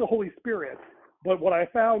can ask the Holy Spirit, but what I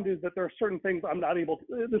found is that there are certain things I'm not able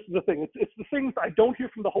to. This is the thing. It's the things I don't hear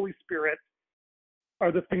from the Holy Spirit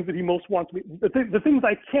are the things that he most wants me. The things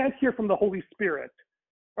I can't hear from the Holy Spirit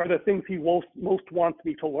are the things he most wants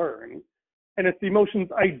me to learn. And it's the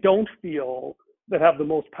emotions I don't feel that have the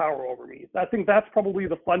most power over me. I think that's probably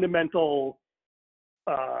the fundamental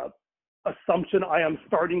assumption I am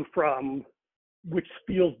starting from, which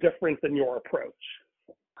feels different than your approach.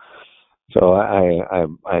 So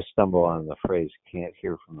I stumble on the phrase "can't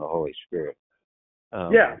hear from the Holy Spirit."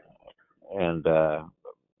 And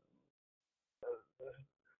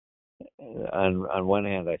on one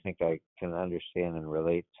hand, I think I can understand and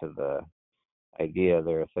relate to the idea.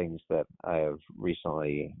 There are things that I have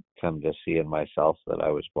recently come to see in myself that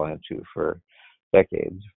I was blind to for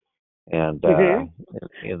decades, and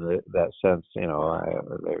in that sense,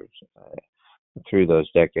 through those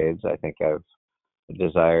decades, I think I've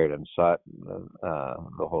desired and sought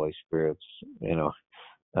the Holy Spirit's,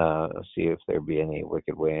 see if there be any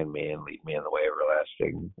wicked way in me and lead me in the way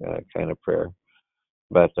everlasting kind of prayer.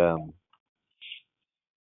 But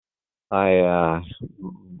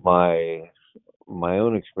my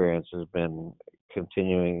own experience has been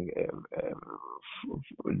continuing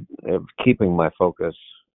keeping my focus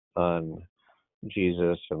on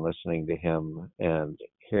Jesus and listening to him and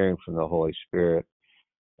hearing from the Holy Spirit,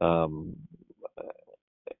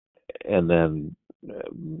 and then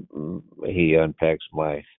he unpacks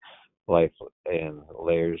my life in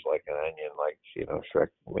layers like an onion, like Shrek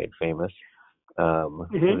made famous. In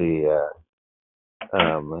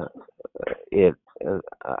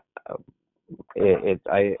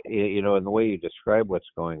the way you describe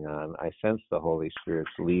what's going on, I sense the Holy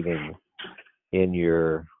Spirit's leading in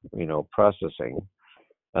your processing.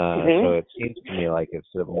 So it seems to me like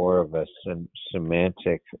it's more of a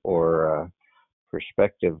semantic or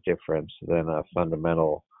perspective difference than a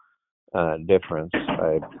fundamental difference.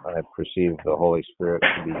 I perceive the Holy Spirit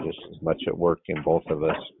to be just as much at work in both of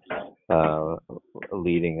us,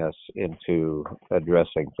 leading us into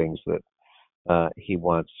addressing things that he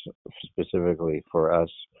wants specifically for us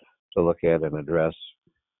to look at and address,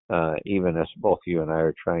 even as both you and I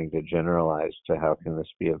are trying to generalize to how can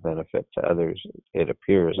this be of benefit to others. It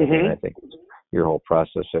appears, I think your whole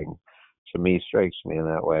processing to me strikes me in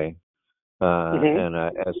that way. And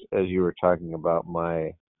as you were talking about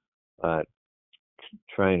my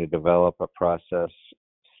trying to develop a process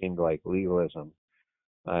seemed like legalism,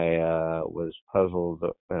 I was puzzled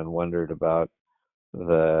and wondered about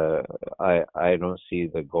I don't see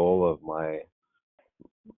the goal of my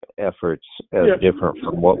efforts as different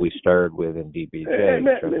from what we started with in DBJ.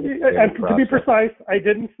 And to be precise, I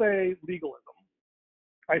didn't say legalism.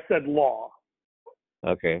 I said law.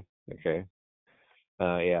 Okay.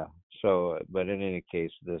 So, but in any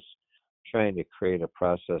case, this trying to create a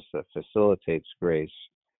process that facilitates grace,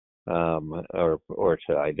 or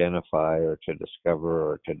to identify or to discover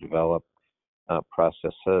or to develop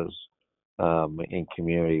processes in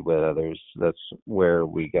community with others. That's where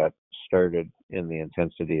we got started in the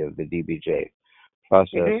intensity of the DBJ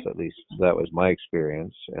process. At least that was my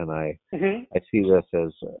experience, and I see this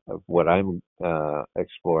as what I'm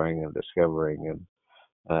exploring and discovering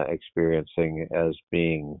and experiencing as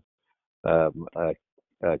being a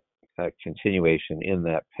continuation in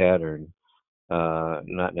that pattern,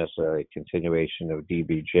 not necessarily a continuation of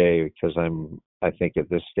DBJ, because I think at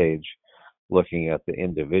this stage looking at the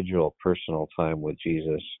individual personal time with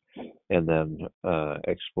Jesus and then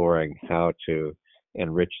exploring how to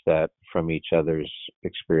enrich that from each other's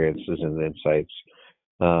experiences and insights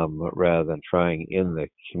rather than trying in the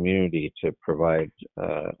community to provide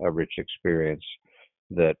a rich experience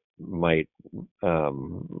that might.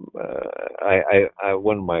 One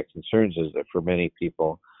of my concerns is that for many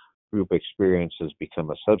people, group experiences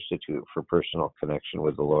become a substitute for personal connection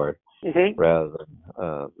with the Lord, rather than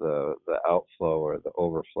the outflow or the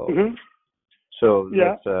overflow. So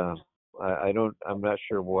I'm not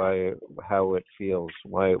sure why it would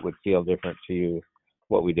feel different to you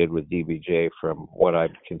what we did with DBJ from what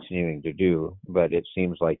I'm continuing to do, but it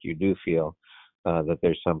seems like you do feel that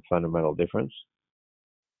there's some fundamental difference.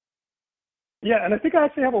 Yeah, and I think I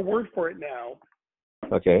actually have a word for it now.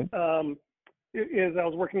 Okay. Is I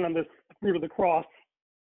was working on this Fruit of the Cross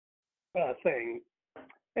thing,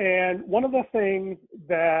 and one of the things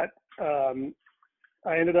that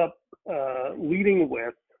I ended up leading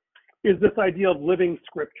with is this idea of living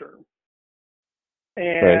scripture.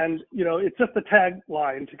 And, it's just a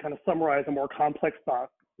tagline to kind of summarize a more complex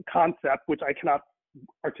concept, which I cannot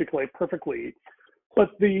articulate perfectly.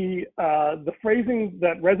 But the phrasing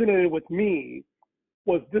that resonated with me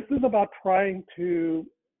was, this is about trying to,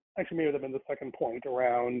 actually maybe that in the second point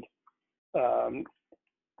around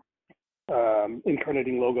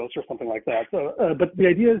incarnating logos or something like that. So, but the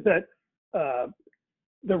idea is that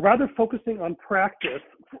they're rather focusing on practice.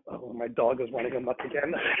 Oh, my dog is running amok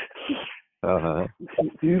again.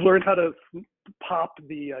 He learned how to pop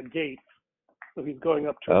the gate, so he's going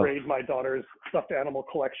up to raid my daughter's stuffed animal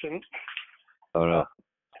collection. Oh no!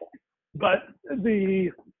 But this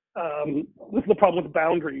is the problem with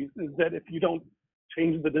boundaries: is that if you don't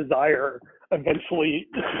change the desire, eventually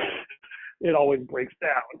it always breaks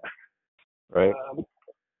down. Right.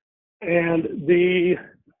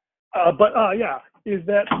 Is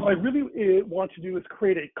that what I really want to do is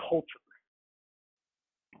create a culture.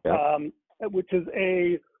 Yeah. Which is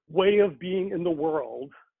a way of being in the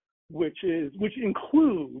world, which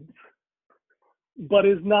includes, but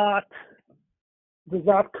does not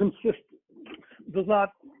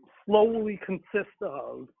slowly consist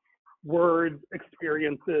of words,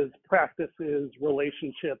 experiences, practices,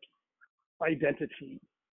 relationships, identity.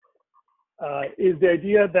 Is the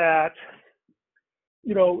idea that,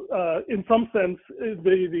 in some sense,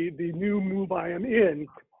 the new move I am in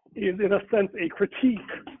is in a sense a critique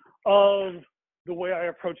of the way I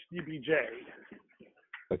approach DBJ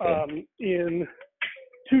in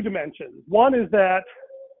two dimensions. One is that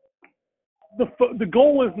the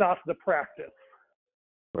goal is not the practice.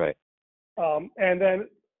 Right. But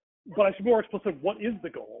I should be more explicit, what is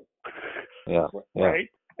the goal? Yeah. Right?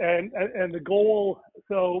 And the goal,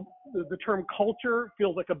 so the term culture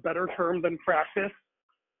feels like a better term than practice,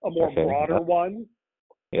 a more broader one.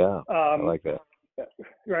 Yeah, I like that.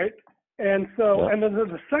 Right? And so, and then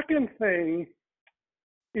the second thing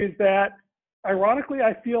is that, ironically,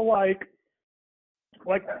 I feel like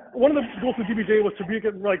one of the goals of DBJ was to be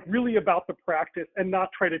really about the practice and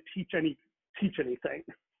not try to teach anything.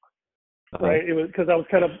 Right? It was because I was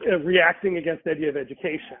kind of reacting against the idea of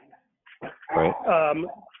education. Right.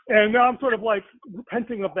 And now I'm sort of like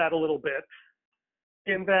repenting of that a little bit,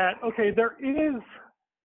 in that, okay, there's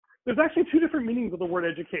actually two different meanings of the word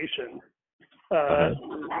education.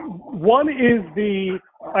 One is the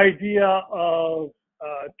idea of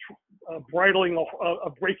breaking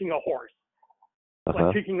a horse,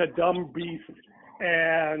 like taking a dumb beast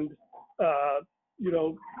and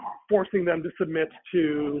forcing them to submit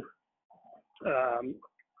to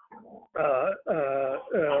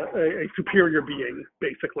a superior being,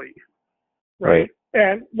 basically. Right.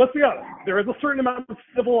 And let's be honest, there is a certain amount of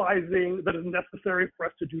civilizing that is necessary for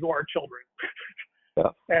us to do to our children.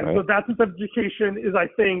 So that sense of education is, I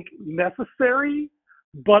think, necessary,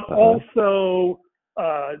 but also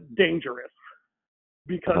dangerous,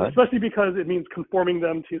 especially because it means conforming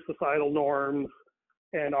them to societal norms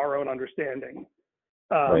and our own understanding.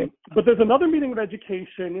 But there's another meaning of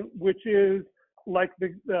education, which is like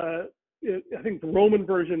I think the Roman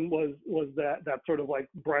version was that sort of like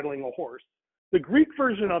bridling a horse. The Greek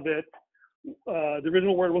version of it, the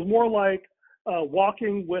original word, was more like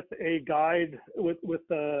walking with a guide with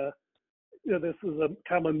this is a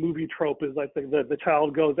kind of a movie trope, is like the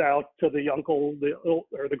child goes out to the uncle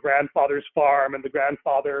or the grandfather's farm, and the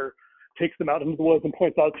grandfather takes them out into the woods and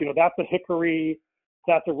points out, that's a hickory,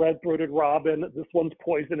 that's a red-throated robin, this one's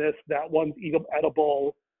poisonous, that one's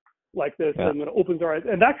edible, like this, and then it opens our eyes.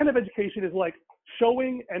 And that kind of education is like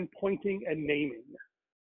showing and pointing and naming.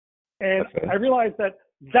 And I realized that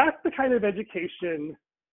that's the kind of education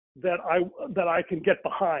that I can get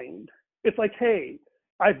behind. It's like, hey,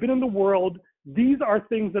 I've been in the world. These are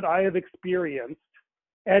things that I have experienced.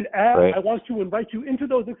 And I want to invite you into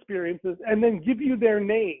those experiences and then give you their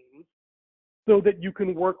names so that you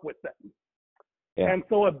can work with them. Yeah. And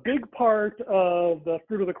so a big part of the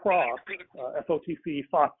Fruit of the Cross, FOTC,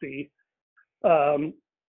 FOTC,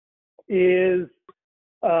 is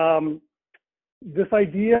this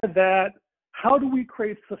idea that how do we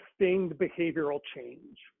create sustained behavioral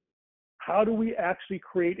change? How do we actually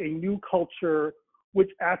create a new culture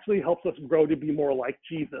which actually helps us grow to be more like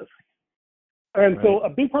Jesus? And so a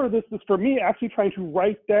big part of this is for me actually trying to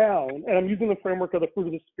write down, and I'm using the framework of the Fruit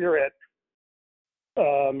of the Spirit,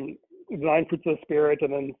 9 fruits of the Spirit,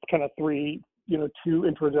 and then kind of 3,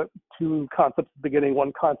 2 concepts at the beginning,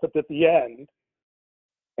 1 concept at the end.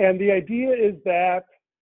 And the idea is that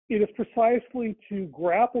it is precisely to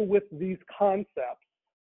grapple with these concepts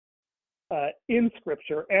in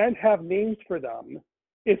Scripture and have names for them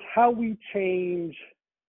is how we change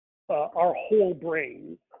our whole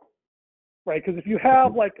brain, right? Because if you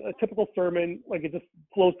have like a typical sermon, like it just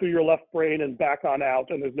flows through your left brain and back on out,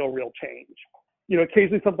 and there's no real change.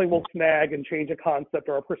 Occasionally something will snag and change a concept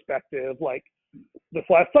or a perspective. Like this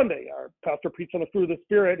last Sunday, our pastor preached on the fruit of the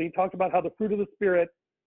Spirit, and he talked about how the fruit of the Spirit,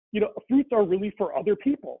 fruits are really for other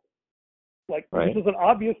people. Like, this is an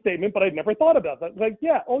obvious statement, but I'd never thought about that. Like,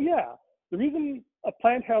 the reason a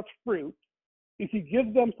plant has fruit is he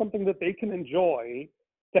gives them something that they can enjoy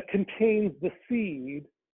that contains the seed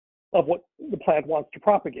of what the plant wants to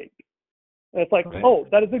propagate. And it's like,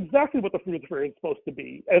 that is exactly what the fruit of the Spirit is supposed to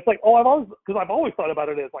be. And it's like, I've always thought about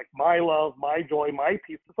it as like my love, my joy, my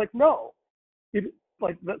peace. It's like, no, so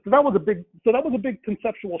that was a big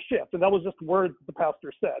conceptual shift, and that was just words the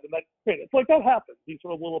pastor said, and it's like that happens, these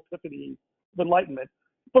sort of little epiphanies of enlightenment.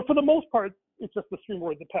 But for the most part, it's just the stream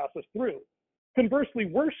word that passes through. Conversely,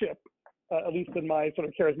 worship, at least in my sort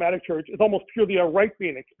of charismatic church, is almost purely a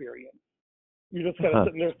right-brain experience. You're just kind of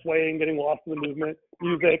sitting there swaying, getting lost in the movement,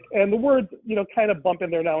 music, and the words, kind of bump in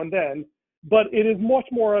there now and then. But it is much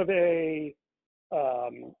more of a,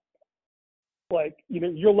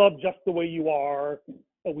 you're loved just the way you are,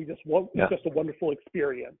 and it's just a wonderful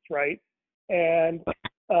experience, right? And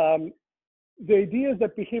the idea is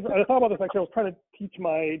that behavior, and I thought about this actually, I was trying to teach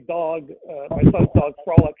my son's dog,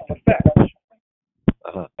 Frolic, to fetch.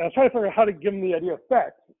 And I was trying to figure out how to give him the idea of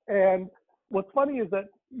fetch. And what's funny is that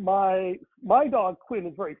my dog Quinn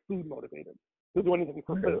is very food motivated. He'll do anything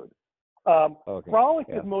for food. Frolic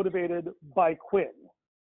is motivated by Quinn.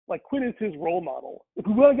 Like, Quinn is his role model. If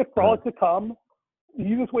we want to get Frolic to come, the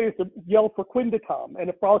easiest way is to yell for Quinn to come. And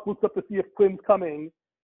if Frolic looks up to see if Quinn's coming,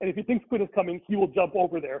 and if he thinks Quinn is coming, he will jump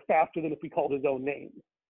over there faster than if we called his own name.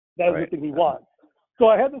 That is the thing he wants. So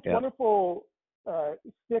I had this wonderful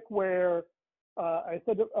stick where I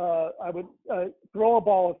said I would throw a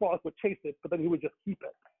ball and Frolic would chase it, but then he would just keep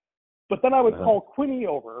it. But then I would call Quinny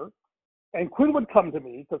over, and Quinn would come to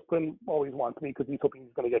me, because Quinn always wants me because he's hoping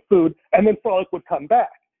he's going to get food, and then Frolic would come back.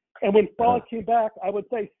 And when Frolic came back, I would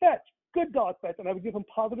say, fetch, good dog, fetch, and I would give him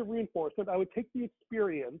positive reinforcement. I would take the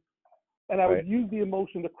experience, and I would use the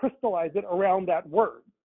emotion to crystallize it around that word.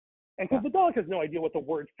 And because the dog has no idea what the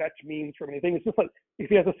word fetch means from anything, it's just like if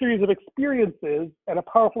he has a series of experiences and a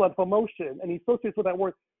powerful level of emotion, and he associates with that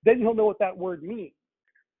word, then he'll know what that word means.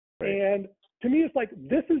 And to me, it's like,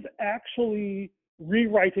 this is actually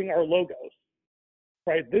rewriting our logos,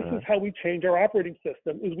 right? This is how we change our operating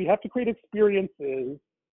system, is we have to create experiences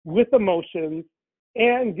with emotions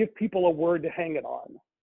and give people a word to hang it on.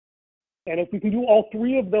 And if we can do all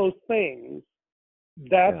 3 of those things,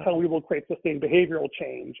 that's how we will create sustained behavioral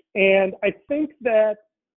change. And I think that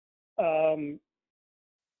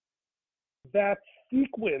that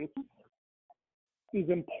sequence is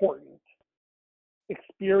important.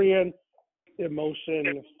 Experience,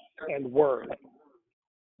 emotion, and word.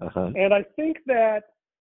 And I think that,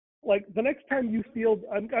 like, the next time you feel,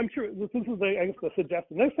 I'm sure this is the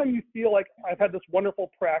suggestion, next time you feel like I've had this wonderful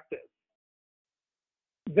practice,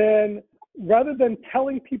 then rather than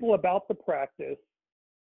telling people about the practice,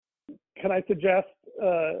 can I suggest,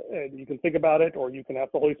 and you can think about it, or you can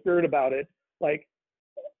ask the Holy Spirit about it, like,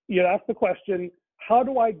 you ask the question, how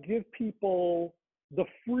do I give people the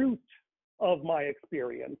fruit of my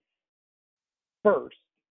experience first?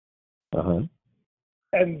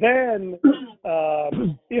 And then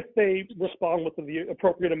if they respond with the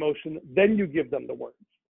appropriate emotion, then you give them the words.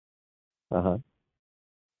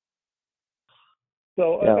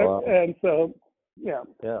 So,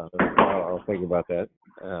 I'll think about that.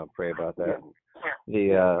 Pray about that.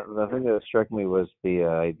 The thing that struck me was the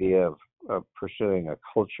idea of pursuing a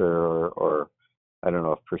culture, or I don't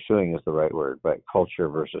know if pursuing is the right word, but culture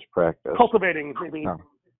versus practice. Cultivating, maybe.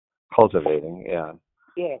 Cultivating, yeah.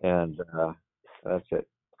 And that's it,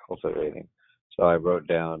 cultivating. So I wrote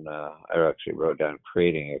down, I actually wrote down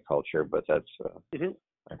creating a culture, but that's,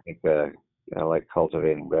 I think like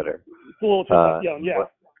cultivating better. It's a little too young, yeah.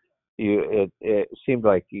 It seemed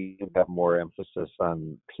like you got more emphasis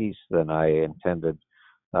on peace than I intended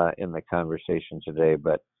in the conversation today,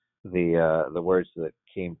 but the words that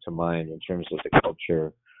came to mind in terms of the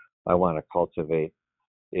culture I want to cultivate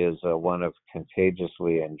is one of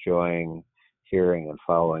contagiously enjoying, hearing, and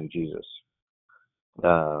following Jesus.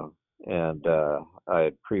 And I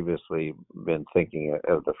had previously been thinking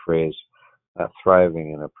of the phrase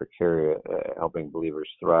thriving in a precarious, helping believers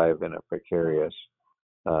thrive in a precarious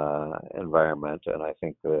environment. And I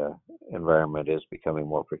think the environment is becoming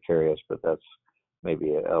more precarious, but that's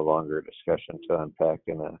maybe a longer discussion to unpack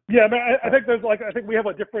in a. Yeah, I think there's I think we have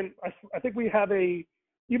a different, I think we have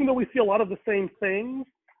even though we see a lot of the same things,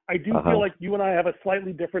 I do feel like you and I have a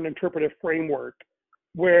slightly different interpretive framework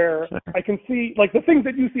where I can see, like, the things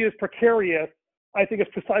that you see as precarious, I think is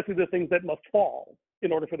precisely the things that must fall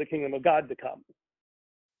in order for the kingdom of God to come.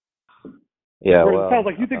 Yeah, Whereas it sounds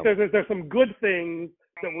like you think there's some good things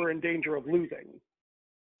that we're in danger of losing.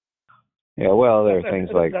 Yeah, well, there are things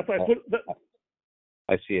like that's why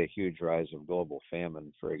I see a huge rise of global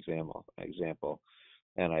famine, for example,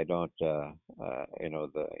 and I don't, the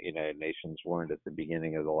United Nations warned at the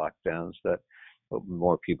beginning of the lockdowns that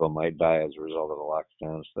more people might die as a result of the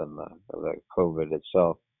lockdowns than the COVID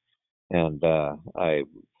itself, and I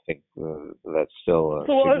think that's still.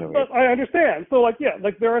 I understand. So,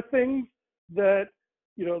 there are things that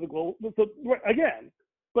the global. So, again,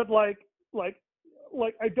 but like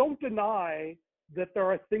I don't deny that there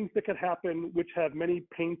are things that could happen which have many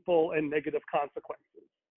painful and negative consequences.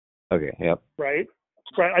 Okay. Yep. Right.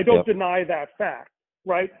 I don't deny that fact.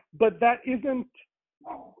 Right. But that isn't.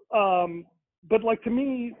 But to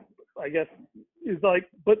me, I guess is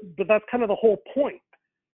but that's kind of the whole point.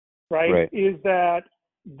 Right. Is that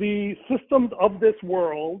the systems of this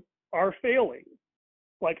world are failing.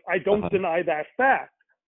 I don't deny that fact,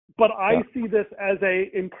 but I see this as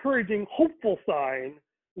a encouraging, hopeful sign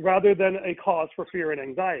rather than a cause for fear and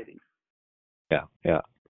anxiety. Yeah.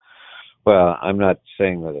 Well, I'm not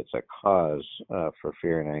saying that it's a cause for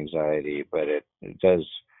fear and anxiety, but it does.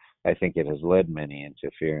 I think it has led many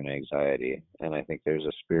into fear and anxiety, and I think there's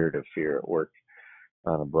a spirit of fear at work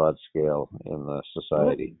on a broad scale in the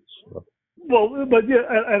society. Well, but yeah,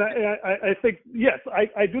 and I think, yes,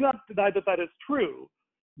 I do not deny that is true,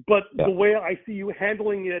 but the way I see you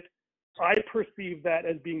handling it, I perceive that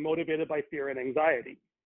as being motivated by fear and anxiety.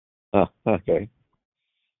 Oh, okay.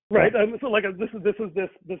 Right, and so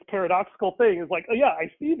this paradoxical thing is I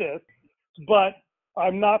see this, but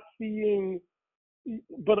I'm not seeing.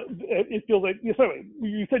 But it feels like you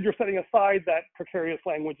said you're setting aside that precarious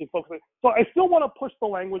language and focusing. So I still want to push the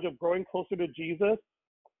language of growing closer to Jesus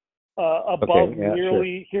above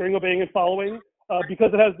merely hearing, obeying, and following,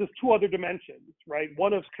 because it has these two other dimensions, right?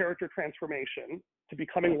 One of character transformation to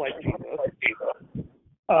becoming like Jesus,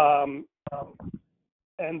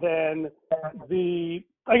 and then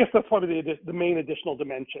I guess that's probably the main additional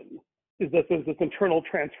dimension is that there's this internal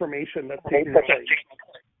transformation that's taking place.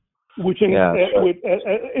 Which, in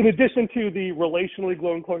addition to the relationally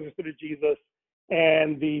growing closer to Jesus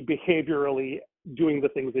and the behaviorally doing the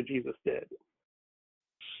things that Jesus did.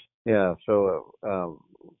 Yeah. So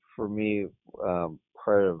for me,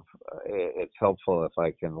 part of it's helpful if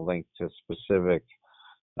I can link to specific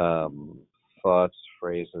thoughts,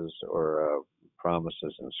 phrases, or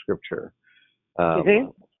promises in Scripture.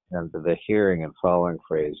 And the hearing and following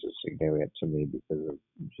phrase is significant to me because of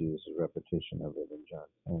Jesus' repetition of it in John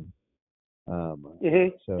 10.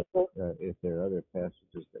 So if there are other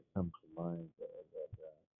passages that come to mind that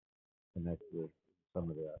connect with some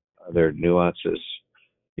of the other nuances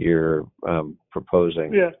you're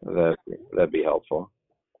proposing, that'd be helpful.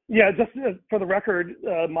 Yeah, just for the record,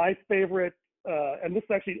 my favorite, and this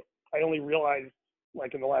actually I only realized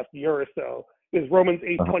in the last year or so, is Romans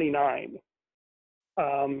 8:29.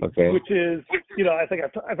 Which is, I think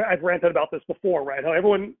I've ranted about this before, right? How a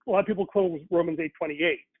lot of people quote Romans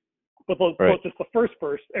 8:28, but they'll quote just the first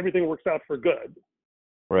verse, everything works out for good,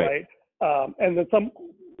 right? And then some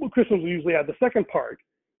Christians will usually add the second part,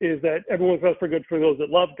 is that everyone works out for good for those that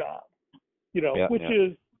love God, which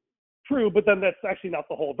is true, but then that's actually not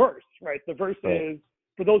the whole verse, right? The verse is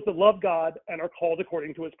for those that love God and are called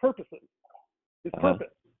according to His purposes, His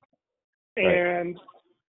purpose, and.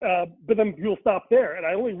 But then you'll stop there, and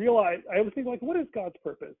I always think what is God's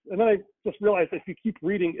purpose? And then I just realized if you keep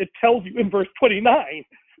reading, it tells you in verse 29,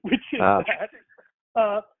 which is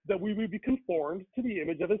that we would be conformed to the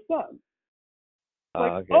image of His Son.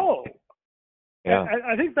 And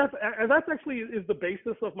I think that's actually is the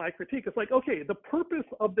basis of my critique. It's the purpose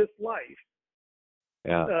of this life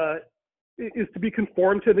is to be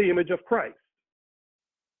conformed to the image of Christ.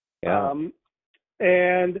 Yeah.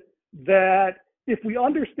 And that if we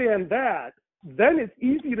understand that, then it's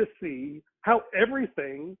easy to see how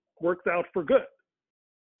everything works out for good,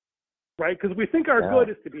 right? Because we think our good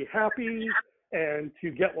is to be happy and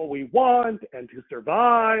to get what we want and to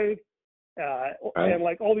survive, and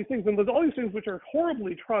like all these things. And there's all these things which are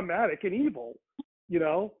horribly traumatic and evil, you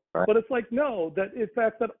know? Right. But it's like, no, that in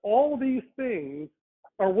fact that all these things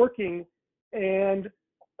are working. And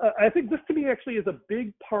I think this to me actually is a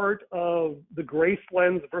big part of the grace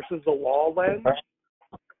lens versus the law lens.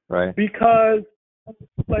 Right. Because,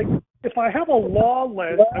 like, if I have a law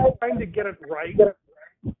lens, I'm trying to get it right,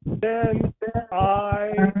 then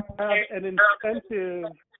I have an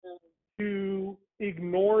incentive to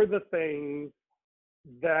ignore the things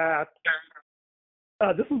that.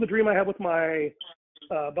 This was a dream I had with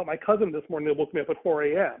about my cousin this morning that woke me up at 4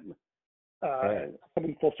 a.m.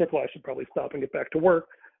 Coming full circle, I should probably stop and get back to work.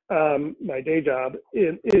 My day job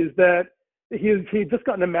is that he had just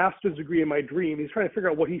gotten a master's degree in my dream. He's trying to figure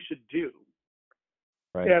out what he should do.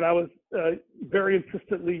 Right. And I was very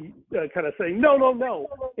insistently kind of saying, no.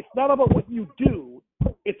 It's not about what you do.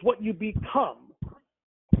 It's what you become.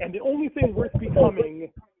 And the only thing worth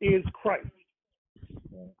becoming is Christ.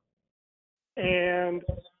 And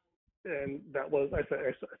that was, I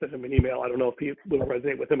sent him an email. I don't know if he will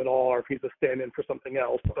resonate with him at all or if he's a stand-in for something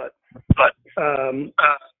else. But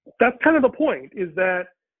that's kind of the point, is that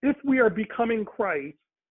if we are becoming Christ,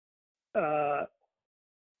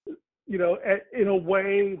 you know, in a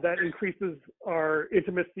way that increases our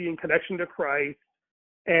intimacy and connection to Christ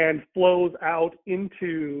and flows out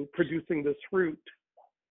into producing this fruit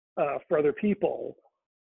for other people,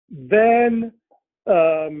 then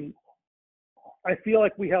I feel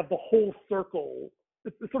like we have the whole circle.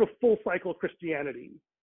 It's sort of full cycle Christianity,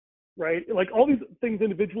 right? Like all these things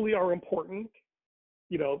individually are important,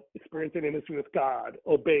 you know, experiencing intimacy with God,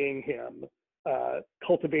 obeying Him,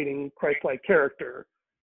 cultivating Christ-like character.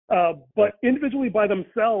 But individually by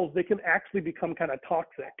themselves, they can actually become kind of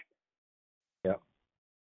toxic. Yeah.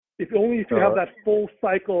 If you have that full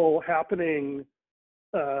cycle happening,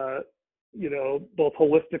 you know, both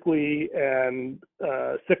holistically and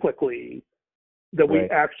cyclically, that we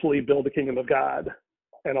actually build the kingdom of God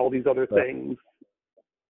and all these other things.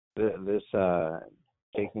 This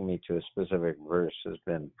taking me to a specific verse has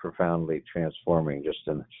been profoundly transforming just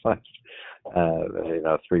in the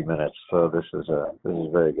last 3 minutes. So this is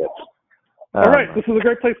very good. All right, this is a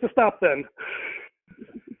great place to stop then.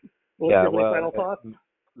 Final thoughts?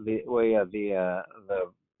 The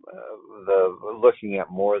looking at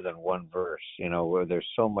more than one verse, you know, where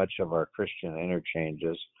there's so much of our Christian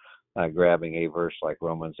interchanges, grabbing a verse like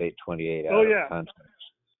Romans 8:28 out of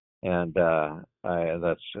context, and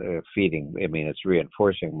that's feeding. I mean, it's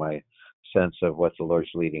reinforcing my sense of what the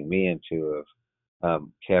Lord's leading me into of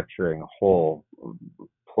capturing a whole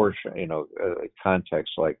portion, you know,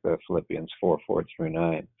 context like the Philippians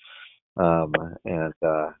 4:4-9, and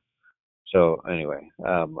so anyway,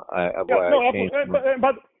 and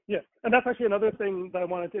that's actually another thing that I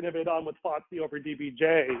wanted to innovate on with FOTC over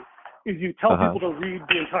DBJ, is you tell people to read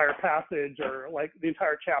the entire passage or like the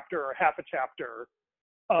entire chapter or half a chapter,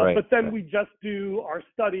 but then we just do our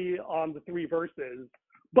study on the 3 verses,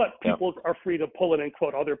 but people are free to pull in and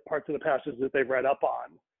quote other parts of the passage that they've read up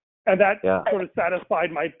on. And that sort of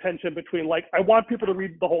satisfied my tension between, like, I want people to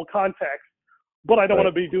read the whole context, but I don't want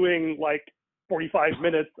to be doing like 45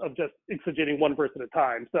 minutes of just exegeting one verse at a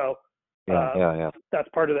time. So that's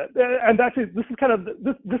part of that. And actually, this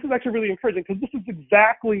is actually really encouraging, because this is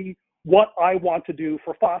exactly what I want to do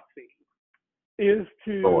for FOTC, is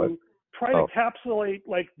to try to encapsulate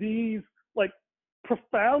like these like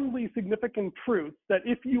profoundly significant truths that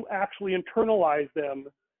if you actually internalize them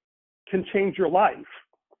can change your life.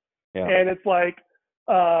 And it's like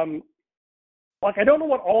I don't know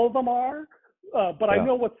what all of them are, but I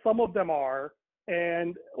know what some of them are.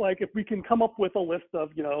 And like, if we can come up with a list of,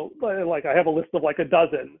 you know, like I have a list of like a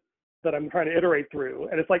dozen that I'm trying to iterate through.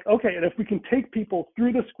 And it's like, okay, and if we can take people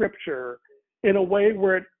through the scripture in a way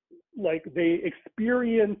where it, like they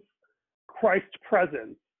experience Christ's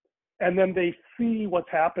presence and then they see what's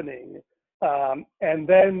happening, and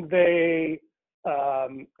then they,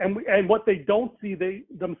 and what they don't see they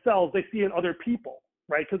see in other people,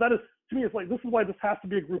 right? Because that is, to me, it's like, this is why this has to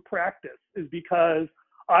be a group practice, is because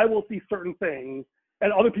I will see certain things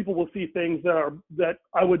and other people will see things that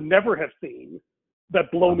I would never have seen, that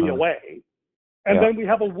blow me away. And then we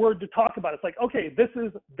have a word to talk about. It's like, okay, this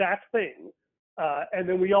is that thing. And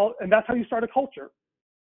then and that's how you start a culture.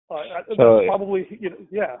 That's probably, you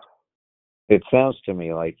know, It sounds to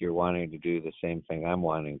me like you're wanting to do the same thing I'm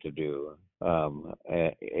wanting to do,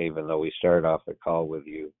 even though we started off the call with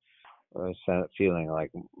you feeling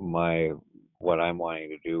like what I'm wanting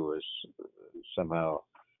to do was somehow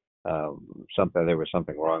there was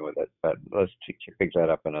something wrong with it. But let's pick that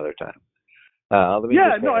up another time. Let me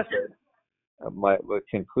Yeah, just no,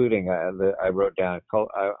 concluding. I wrote down.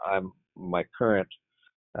 I'm my current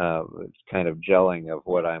kind of gelling of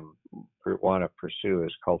what I'm want to pursue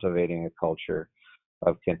is cultivating a culture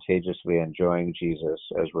of contagiously enjoying Jesus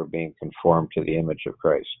as we're being conformed to the image of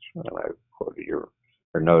Christ. And I quoted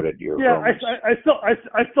noted your. Yeah, Romans.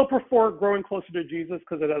 I still prefer growing closer to Jesus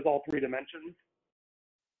because it has all three dimensions.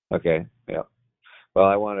 Okay. Yeah. Well,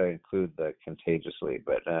 I want to include the contagiously,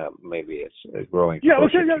 but maybe it's growing. Yeah.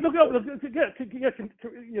 Okay.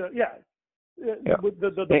 Yeah.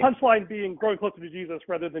 The punchline being growing closer to Jesus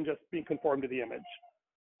rather than just being conformed to the image.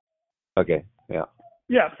 Okay. Yeah.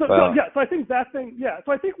 Yeah. So I think that thing. Yeah.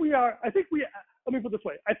 So I think we. Let me put it this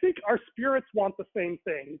way. I think our spirits want the same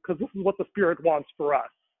thing because this is what the Spirit wants for us.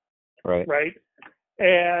 Right. Right.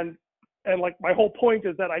 And like my whole point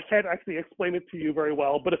is that I can't actually explain it to you very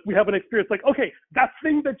well. But if we have an experience like, okay, that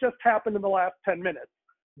thing that just happened in the last 10 minutes,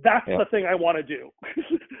 that's the thing I want to do.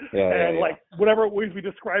 Like whatever ways we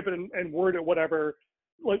describe it and word it, whatever.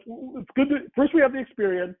 Like it's good to first we have the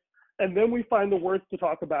experience, and then we find the words to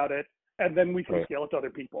talk about it, and then we can scale it to other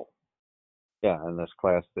people. Yeah, and this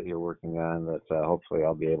class that you're working on, that hopefully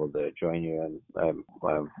I'll be able to join you in. I'm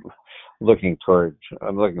looking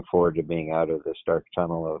forward to being out of this dark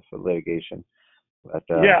tunnel of litigation. But,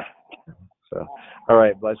 So, all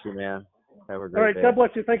right, bless you, man. Have a great day. All right, God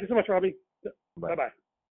bless you. Thank you so much, Robbie. Bye-bye.